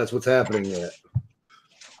sold that's what's happening yet.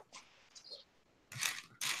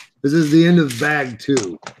 This is the end of bag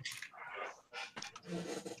 2.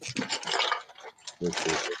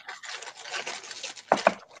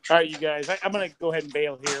 All right, you guys. I'm going to go ahead and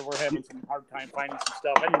bail here. We're having some hard time finding some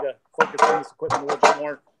stuff. I need to focus on this equipment a little bit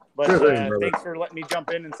more. But Sure thing, brother. thanks for letting me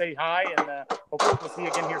jump in and say hi, and hopefully we'll see you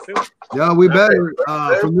again here soon. Yeah, we better.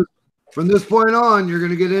 From this point on, you're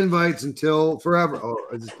going to get invites until forever. Oh,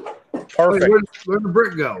 Perfect. Where'd the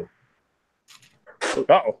brick go?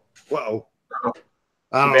 Uh-oh. Whoa.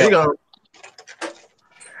 I don't There you know. go.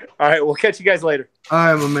 All right, we'll catch you guys later.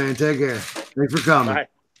 All right, my man. Take care. Thanks for coming. Bye.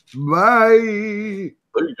 Bye.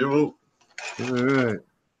 There you All right.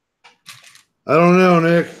 I don't know,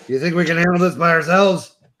 Nick. You think we can handle this by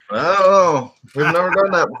ourselves? go. I don't know. We've never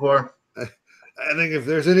done that before. I think if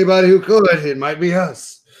there's anybody who could, it might be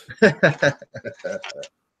us. We're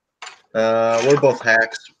both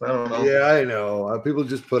hacks. I don't know. Yeah, I know. People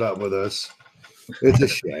just put up with us. It's a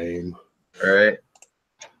shame. All right.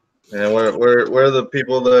 And we're the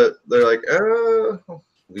people that they're like,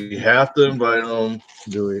 we have to invite them.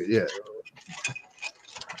 Do we? Yeah.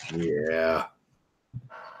 Yeah.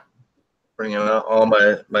 Bringing out all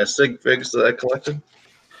my sig figs that I collected.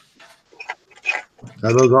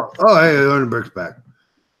 Are those all? Oh, hey, they're on the bricks back.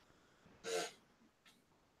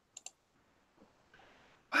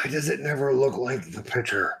 Why does it never look like the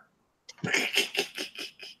picture?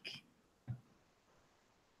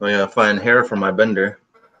 I gotta find hair for my bender.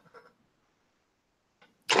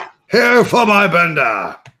 Here for my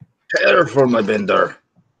bender. Hair for my bender.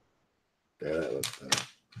 Yeah, that looks better.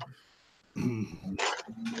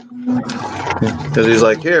 Because he's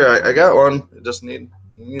like, here, I got one. I just need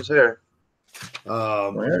use hair.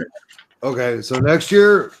 All right. Okay, so next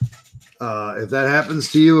year, if that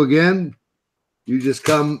happens to you again, you just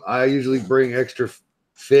come. I usually bring extra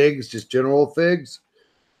figs, just general figs.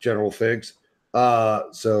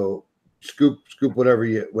 So scoop whatever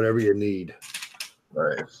you need.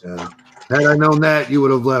 Nice. Had I known that, you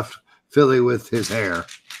would have left Philly with his hair.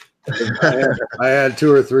 I had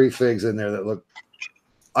 2 or 3 figs in there that looked.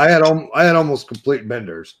 I had almost complete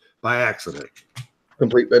benders by accident.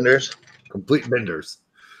 Complete benders. Complete benders.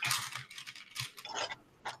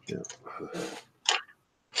 Yeah.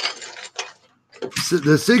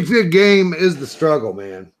 The sig fig game is the struggle,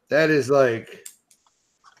 man. That is like.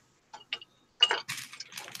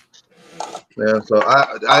 Yeah, so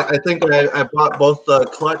I think I bought both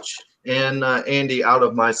Clutch and Andy out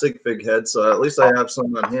of my sig fig head, so at least I have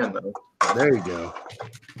some on hand now. There you go.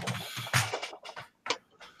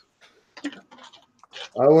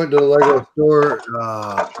 I went to the Lego store,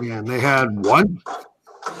 and they had one.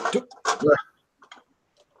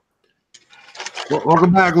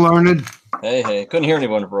 Welcome back, Learned. Hey, couldn't hear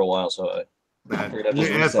anyone for a while, so I figured I'd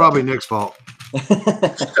just That's reset. probably Nick's fault.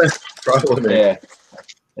 Probably.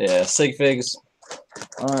 Yeah, sig figs.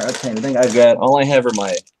 I think I've got all I have are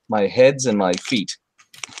my heads and my feet.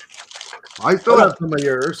 I still have some of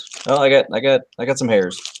yours. Oh, I got some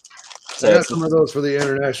hairs. So I got it's- some of those for the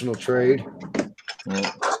international trade,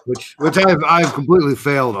 yeah. which I've completely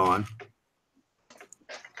failed on.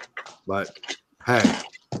 But hey,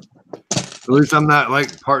 at least I'm not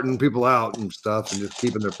like parting people out and stuff and just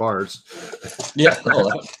keeping their parts. Yeah, oh,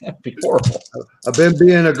 that'd be horrible. I've been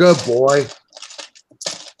being a good boy.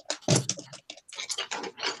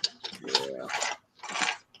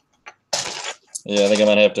 Yeah, I think I'm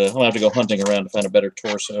gonna have to go hunting around to find a better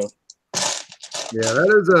torso. Yeah, that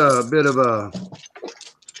is a bit of a.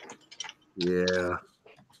 Yeah.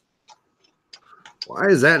 Why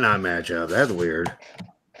does that not match up? That's weird.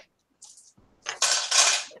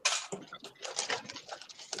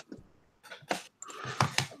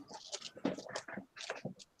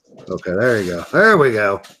 Okay, there you go. There we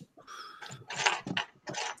go.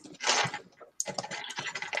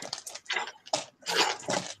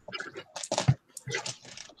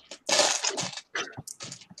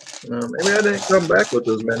 Maybe I didn't come back with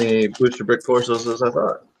as many booster brick torsos as I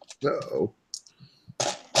thought. Uh-oh.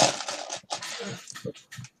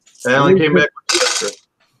 I only came back with 2 extra.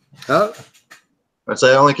 Huh? I'd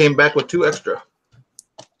say I only came back with 2 extra.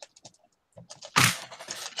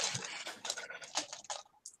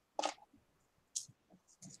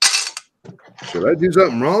 Did I do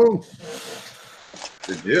something wrong?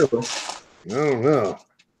 Did you? I don't know.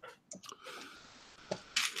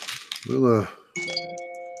 Well,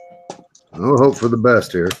 I'll hope for the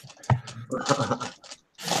best here.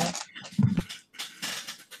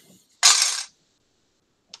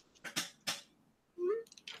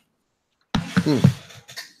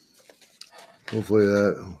 Hopefully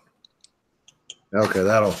that. Okay,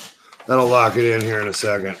 that'll lock it in here in a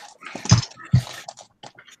second.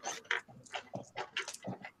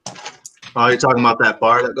 Oh, you're talking about that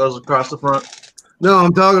bar that goes across the front? No,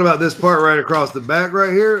 I'm talking about this part right across the back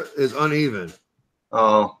right here is uneven.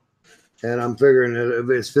 Oh, And I'm figuring that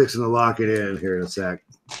it's fixing to lock it in here in a sec.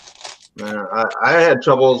 man, I had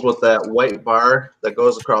troubles with that white bar that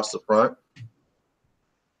goes across the front.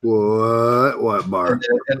 What bar?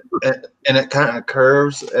 And it kind of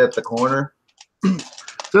curves at the corner.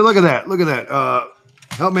 So look at that. Look at that.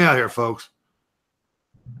 Help me out here, folks.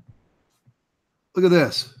 Look at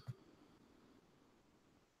this.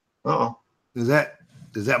 Oh, Is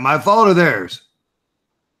that my fault or theirs?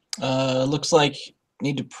 Looks like you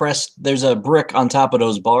need to press. There's a brick on top of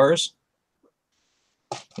those bars.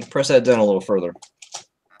 You press that down a little further.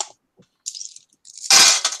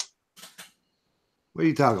 What are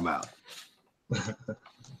you talking about?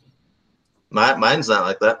 mine's not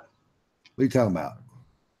like that. What are you talking about?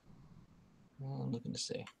 I'm looking to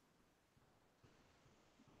see.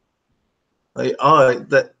 Like,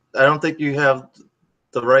 that I don't think you have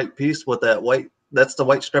the right piece with that white. That's the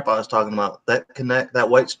white strip I was talking about. That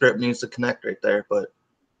white strip needs to connect right there, but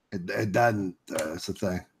It doesn't. That's the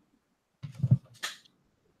thing.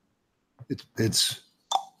 It's.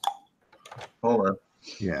 hold on.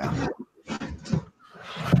 Yeah.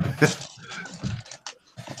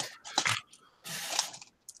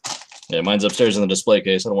 Yeah, mine's upstairs in the display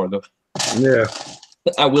case. I don't want to go. Yeah.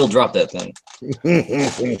 I will drop that thing.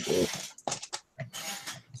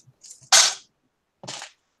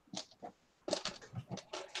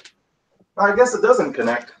 I guess it doesn't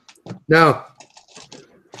connect. No.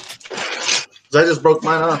 'Cause I just broke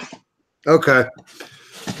mine off. Okay.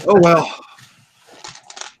 Oh well.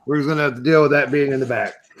 We're just gonna have to deal with that being in the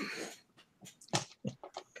back.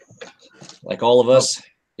 Like all of us,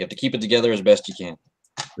 you have to keep it together as best you can.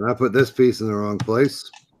 And I put this piece in the wrong place.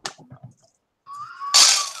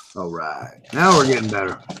 All right. Now we're getting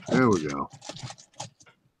better. There we go.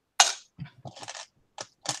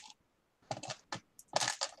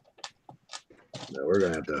 No, we're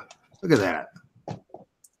gonna have to look at that.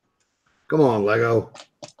 Come on, Lego.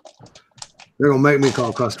 They're gonna make me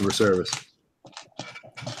call customer service.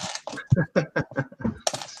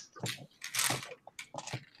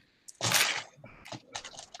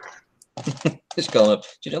 Just call up.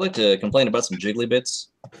 Dude, I'd like to complain about some jiggly bits.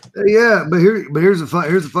 Yeah, but here's a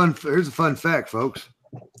fun fact, folks.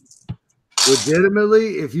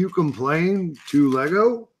 Legitimately, if you complain to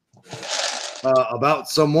Lego about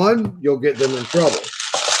someone, you'll get them in trouble.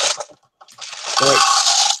 Like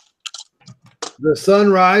the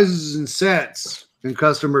sun rises and sets in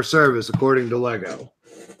customer service, according to Lego.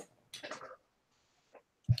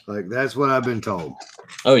 Like that's what I've been told.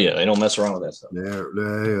 Oh yeah, they don't mess around with that stuff.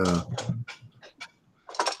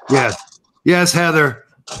 Yes, Heather.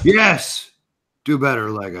 Yes, do better,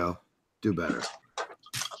 Lego. Do better.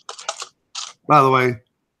 By the way,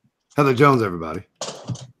 Heather Jones, everybody.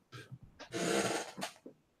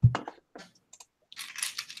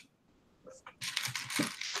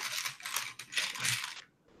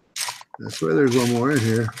 I swear there's one more in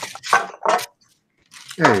here.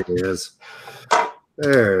 There it is.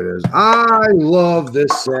 There it is. I love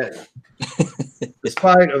this set,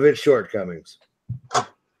 despite of its shortcomings.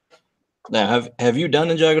 Now, have you done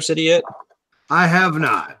Ninjago City yet? I have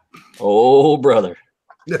not. Oh, brother.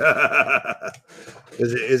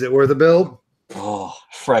 Is it worth a build? Oh,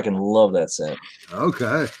 frickin' love that set.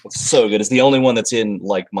 Okay. It's so good. It's the only one that's in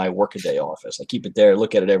like my workaday office. I keep it there,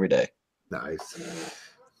 look at it every day. Nice.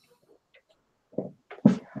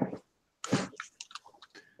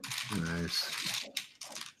 Nice.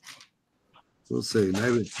 We'll see.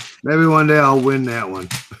 Maybe one day I'll win that one.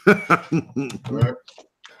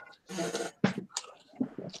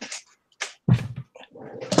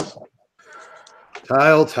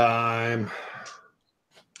 Tile time.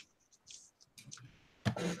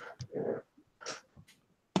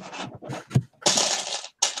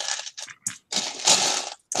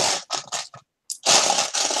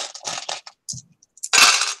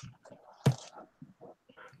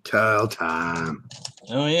 Tile time.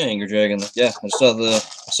 Oh yeah, Angry Dragon. Yeah, I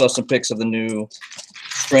saw some pics of the new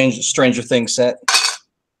Stranger Things set.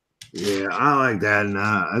 Yeah, I like that. And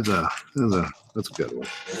that's a good one.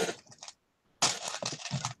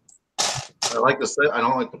 I like the set. I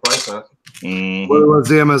don't like the price on it. Mhm. What's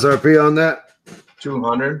the MSRP on that?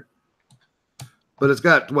 200. But it's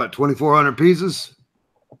got what, 2,400 pieces?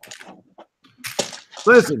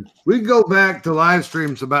 Listen, we can go back to live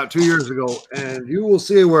streams about 2 years ago, and you will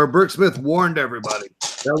see where Bricksmith warned everybody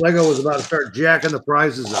that Lego was about to start jacking the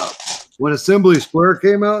prices up. When Assembly Square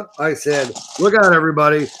came out, I said, look out,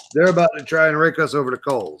 everybody. They're about to try and rake us over to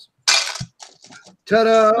Kohl's.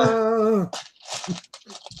 Ta-da!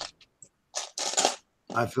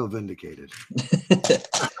 I feel vindicated.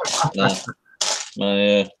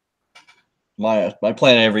 No. My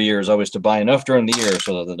plan every year is always to buy enough during the year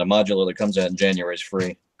so that the modular that comes out in January is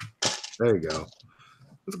free. There you go.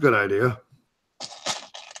 That's a good idea.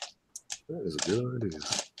 That is a good idea.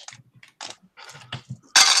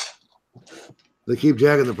 They keep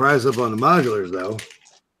jacking the price up on the modulars, though.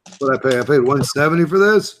 What I pay? I paid $170 for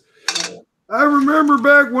this. I remember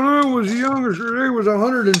back when I was younger, sure, it was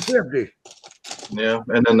 $150. Yeah,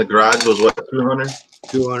 and then the garage was what, 200?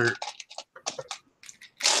 200.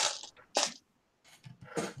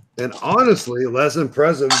 And honestly, less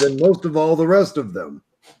impressive than most of all the rest of them.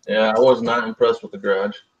 Yeah, I was not impressed with the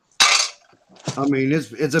garage. I mean,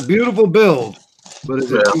 it's a beautiful build, but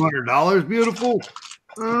is it $200 beautiful?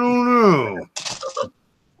 I don't know.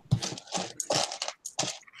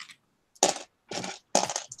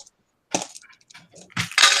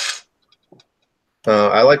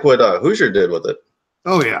 I like what Hoosier did with it.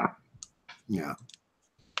 Oh yeah, yeah,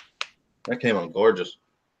 That came out gorgeous.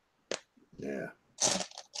 yeah.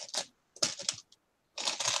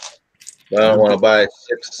 I don't want to buy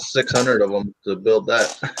 600 of them to build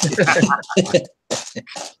that.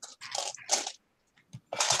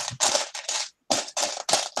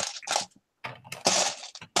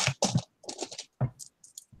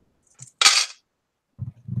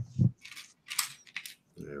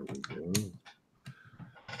 There we go.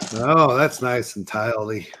 Oh, that's nice and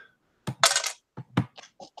tiledy.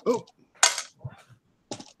 Oh,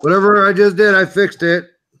 whatever I just did, I fixed it.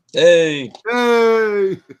 Hey,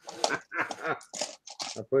 Hey!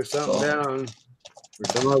 I pushed something down for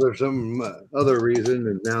some other reason,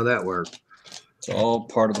 and now that worked. it's all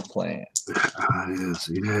part of the plan. It is.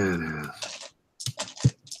 Yeah, it is.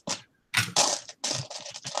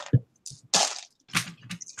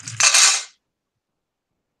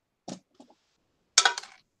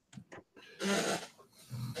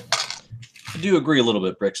 I do agree a little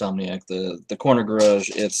bit, Bricks Omniac. The corner garage,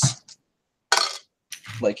 it's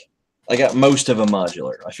like I got most of a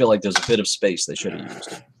modular. I feel like there's a bit of space they should have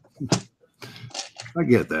used. I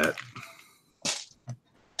get that.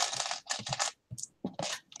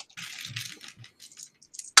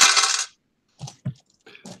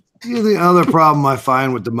 The other problem I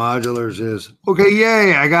find with the modulars is, okay,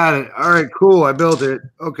 yay, I got it. All right, cool, I built it.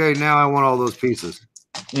 Okay, now I want all those pieces.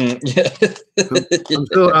 Yeah.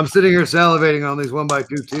 I'm sitting here salivating on these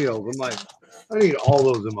 1x2 teals. I'm like, I need all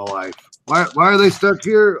those in my life. Why are they stuck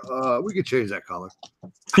here? We could change that color.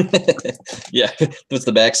 Yeah, that's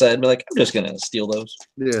the backside. Be like, I'm just gonna steal those.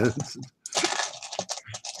 Yeah.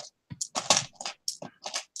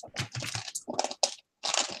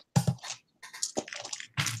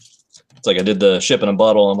 It's like I did the ship in a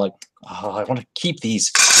bottle. I'm like, oh, I want to keep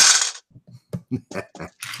these.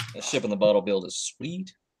 The ship in the bottle build is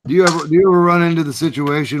sweet. Do you ever run into the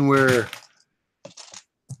situation where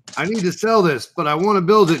I need to sell this, but I want to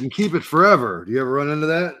build it and keep it forever? Do you ever run into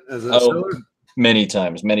that as a seller? Many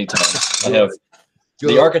times. I have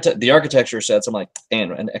the architecture sets. I'm like,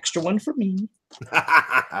 and an extra one for me.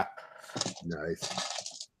 Nice.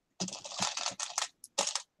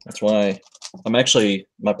 That's why my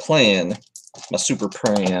plan, my super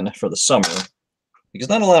plan for the summer, because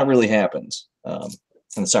not a lot really happens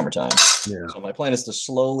in the summertime. Yeah. So my plan is to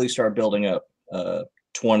slowly start building up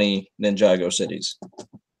 20 Ninjago cities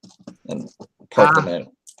and park them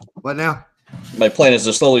out. What now? My plan is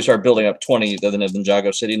to slowly start building up 20 of the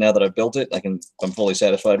Ninjago city. Now that I've built it, I'm fully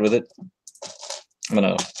satisfied with it. I'm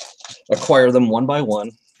gonna acquire them one by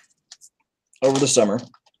one over the summer.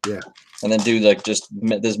 Yeah. And then do like just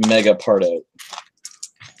this mega part out.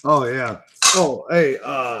 Oh yeah. Oh hey,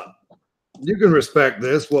 you can respect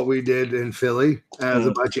this. What we did in Philly as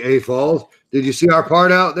a bunch of A-falls. Did you see our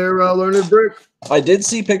part out there, Learned Brick? I did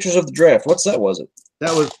see pictures of the draft. What set was it?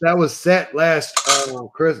 That was set last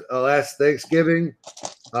last Thanksgiving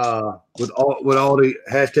with all the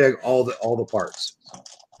hashtag all the parts.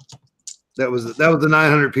 That was the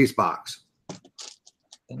 900 piece box.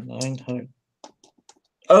 The 900.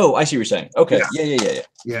 Oh, I see what you're saying. Okay. Yeah.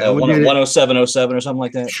 Yeah, 10707 or something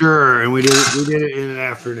like that. Sure, and we did it in an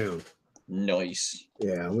afternoon. Nice.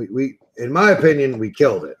 Yeah, we in my opinion, we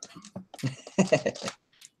killed it.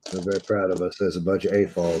 I'm very proud of us as a bunch of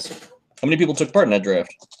A-falls. How many people took part in that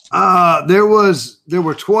draft? There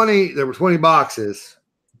were 20 boxes,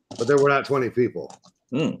 but there were not 20 people.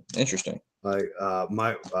 Interesting. Like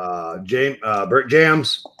Brick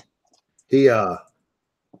Jams. He I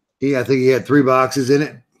think he had 3 boxes in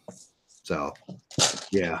it. So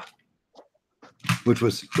yeah. Which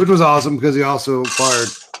was awesome because he also acquired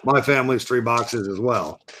my family's 3 boxes as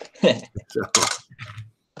well. So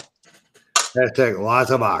hashtag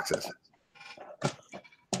lots of boxes.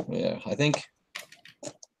 Yeah, I think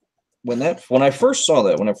when I first saw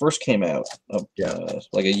that, when it first came out,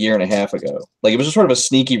 like a year and a half ago, like it was just sort of a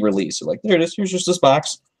sneaky release. Like, there it is, here's just this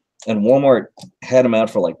box, and Walmart had them out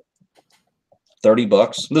for like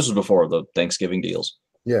 $30. This was before the Thanksgiving deals.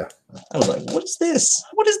 Yeah, I was like, what is this?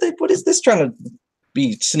 What is this trying to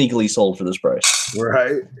be sneakily sold for this price?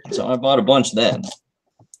 right. So I bought a bunch then.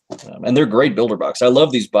 And they're great builder box. I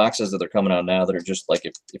love these boxes that they're coming out now that are just like,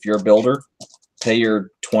 if you're a builder, pay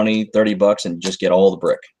your $20-$30 and just get all the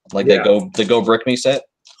brick. Like the Go Brick Me set.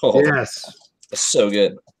 Oh, Yes. that's so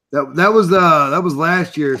good. That was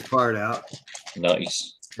last year's part out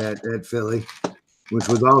Nice. at Philly, which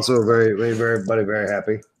was also very everybody very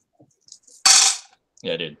happy.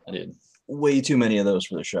 Yeah, I did. Way too many of those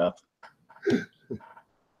for the shop. I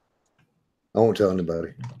won't tell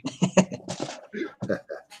anybody.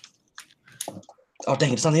 Oh,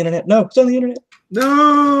 dang it, it's on the internet. No, it's on the internet.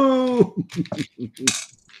 No.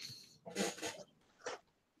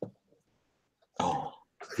 Oh,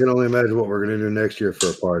 I can only imagine what we're going to do next year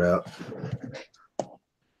for a part out.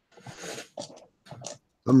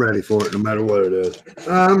 I'm ready for it, no matter what it is.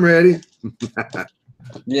 I'm ready.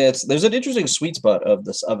 yeah, there's an interesting sweet spot of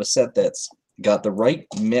a set that's got the right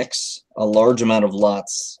mix, a large amount of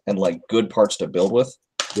lots, and like good parts to build with.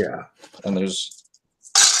 Yeah. And there's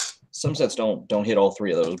some sets don't hit all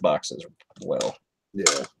 3 of those boxes well.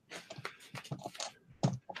 Yeah.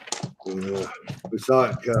 We saw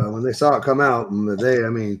it when they saw it come out in the day. I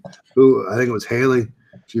mean, I think it was Haley.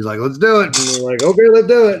 She's like, "Let's do it." And we're like, "Okay, let's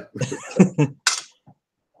do it."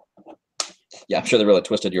 Yeah, I'm sure they really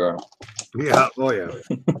twisted your arm. Yeah. Oh yeah.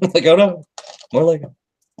 Like, oh no, more like it.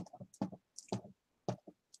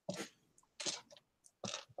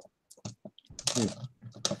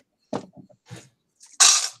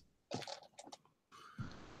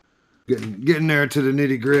 Getting there to the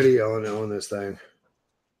nitty gritty on this thing.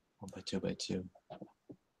 1x2x2.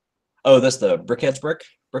 Oh, that's the Brickheads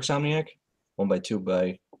Bricksomniac. 1x2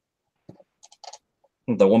 by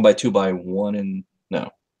the 1x2 by 1 and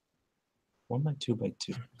no. 1x2 by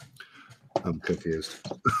 2. I'm confused.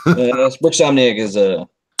 Bricksomniac is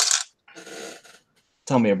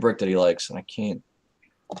tell me a brick that he likes, and I can't.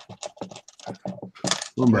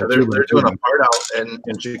 Yeah, they're doing a part out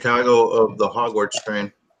in Chicago of the Hogwarts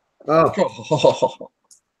train. Oh.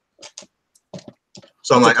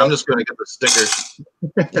 So I'm like, I'm just going to get the stickers.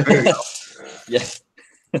 Yeah.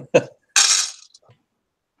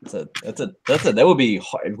 That would be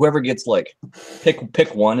hard. Whoever gets like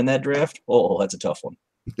pick one in that draft. Oh, that's a tough one.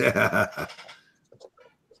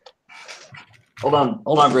 Hold on,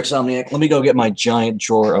 Bricksomniac. Let me go get my giant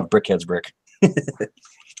drawer of Brickheads brick.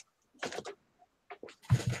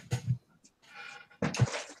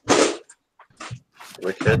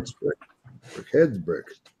 Brickheads brick. Brickheads brick.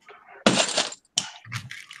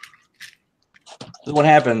 This is what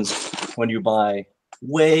happens when you buy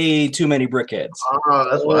way too many Brickheads. Oh,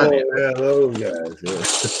 that's what I mean. Yeah, those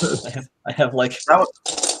guys. Yeah. I have like that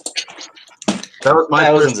was my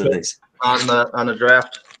thousands first of these. on the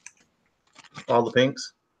draft. All the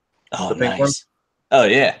pinks. Oh, the pink nice. one? Oh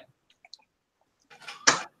yeah.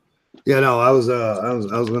 Yeah, no,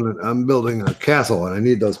 I'm building a castle and I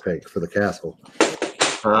need those pink for the castle.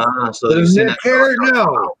 So you seen it?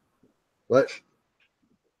 No. What?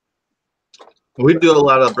 We do a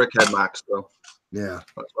lot of Brickhead mocks though. Yeah.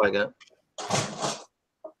 That's what I got.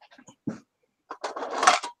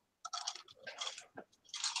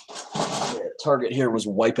 Yeah, Target here was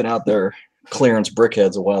wiping out their clearance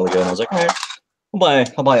Brickheads a while ago, and I was like, all right,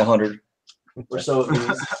 I'll buy 100 or so of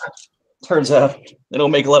these. Turns out they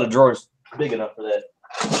don't make a lot of drawers big enough for that.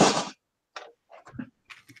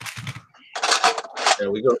 Yeah,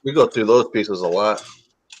 we go through those pieces a lot.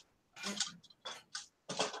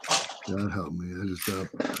 God help me! I just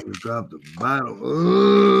dropped the bottle.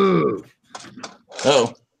 Ooh.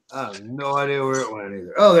 Oh, I have no idea where it went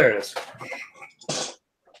either. Oh, there it is.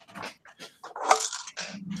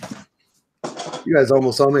 You guys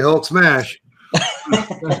almost saw me Hulk smash.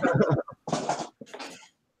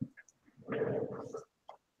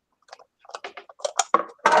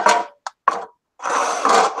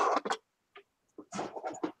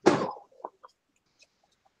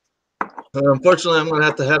 Unfortunately, I'm gonna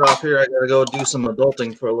have to head off here. I gotta go do some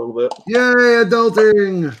adulting for a little bit. Yay,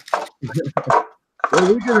 adulting!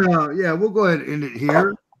 Well, we can, we'll go ahead and end it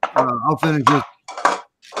here. I'll finish this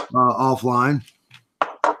offline.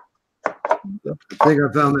 I think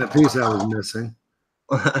I found that piece I was missing.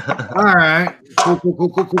 All right.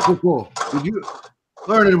 Cool. Did you,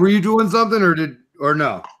 Lauren, were you doing something or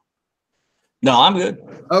no? No, I'm good.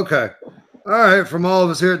 Okay. All right. From all of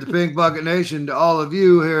us here at the Pink Bucket Nation to all of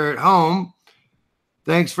you here at home,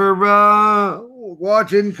 thanks for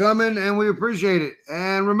watching, coming, and we appreciate it.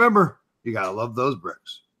 And remember, you got to love those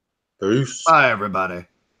bricks. Peace. Bye, everybody.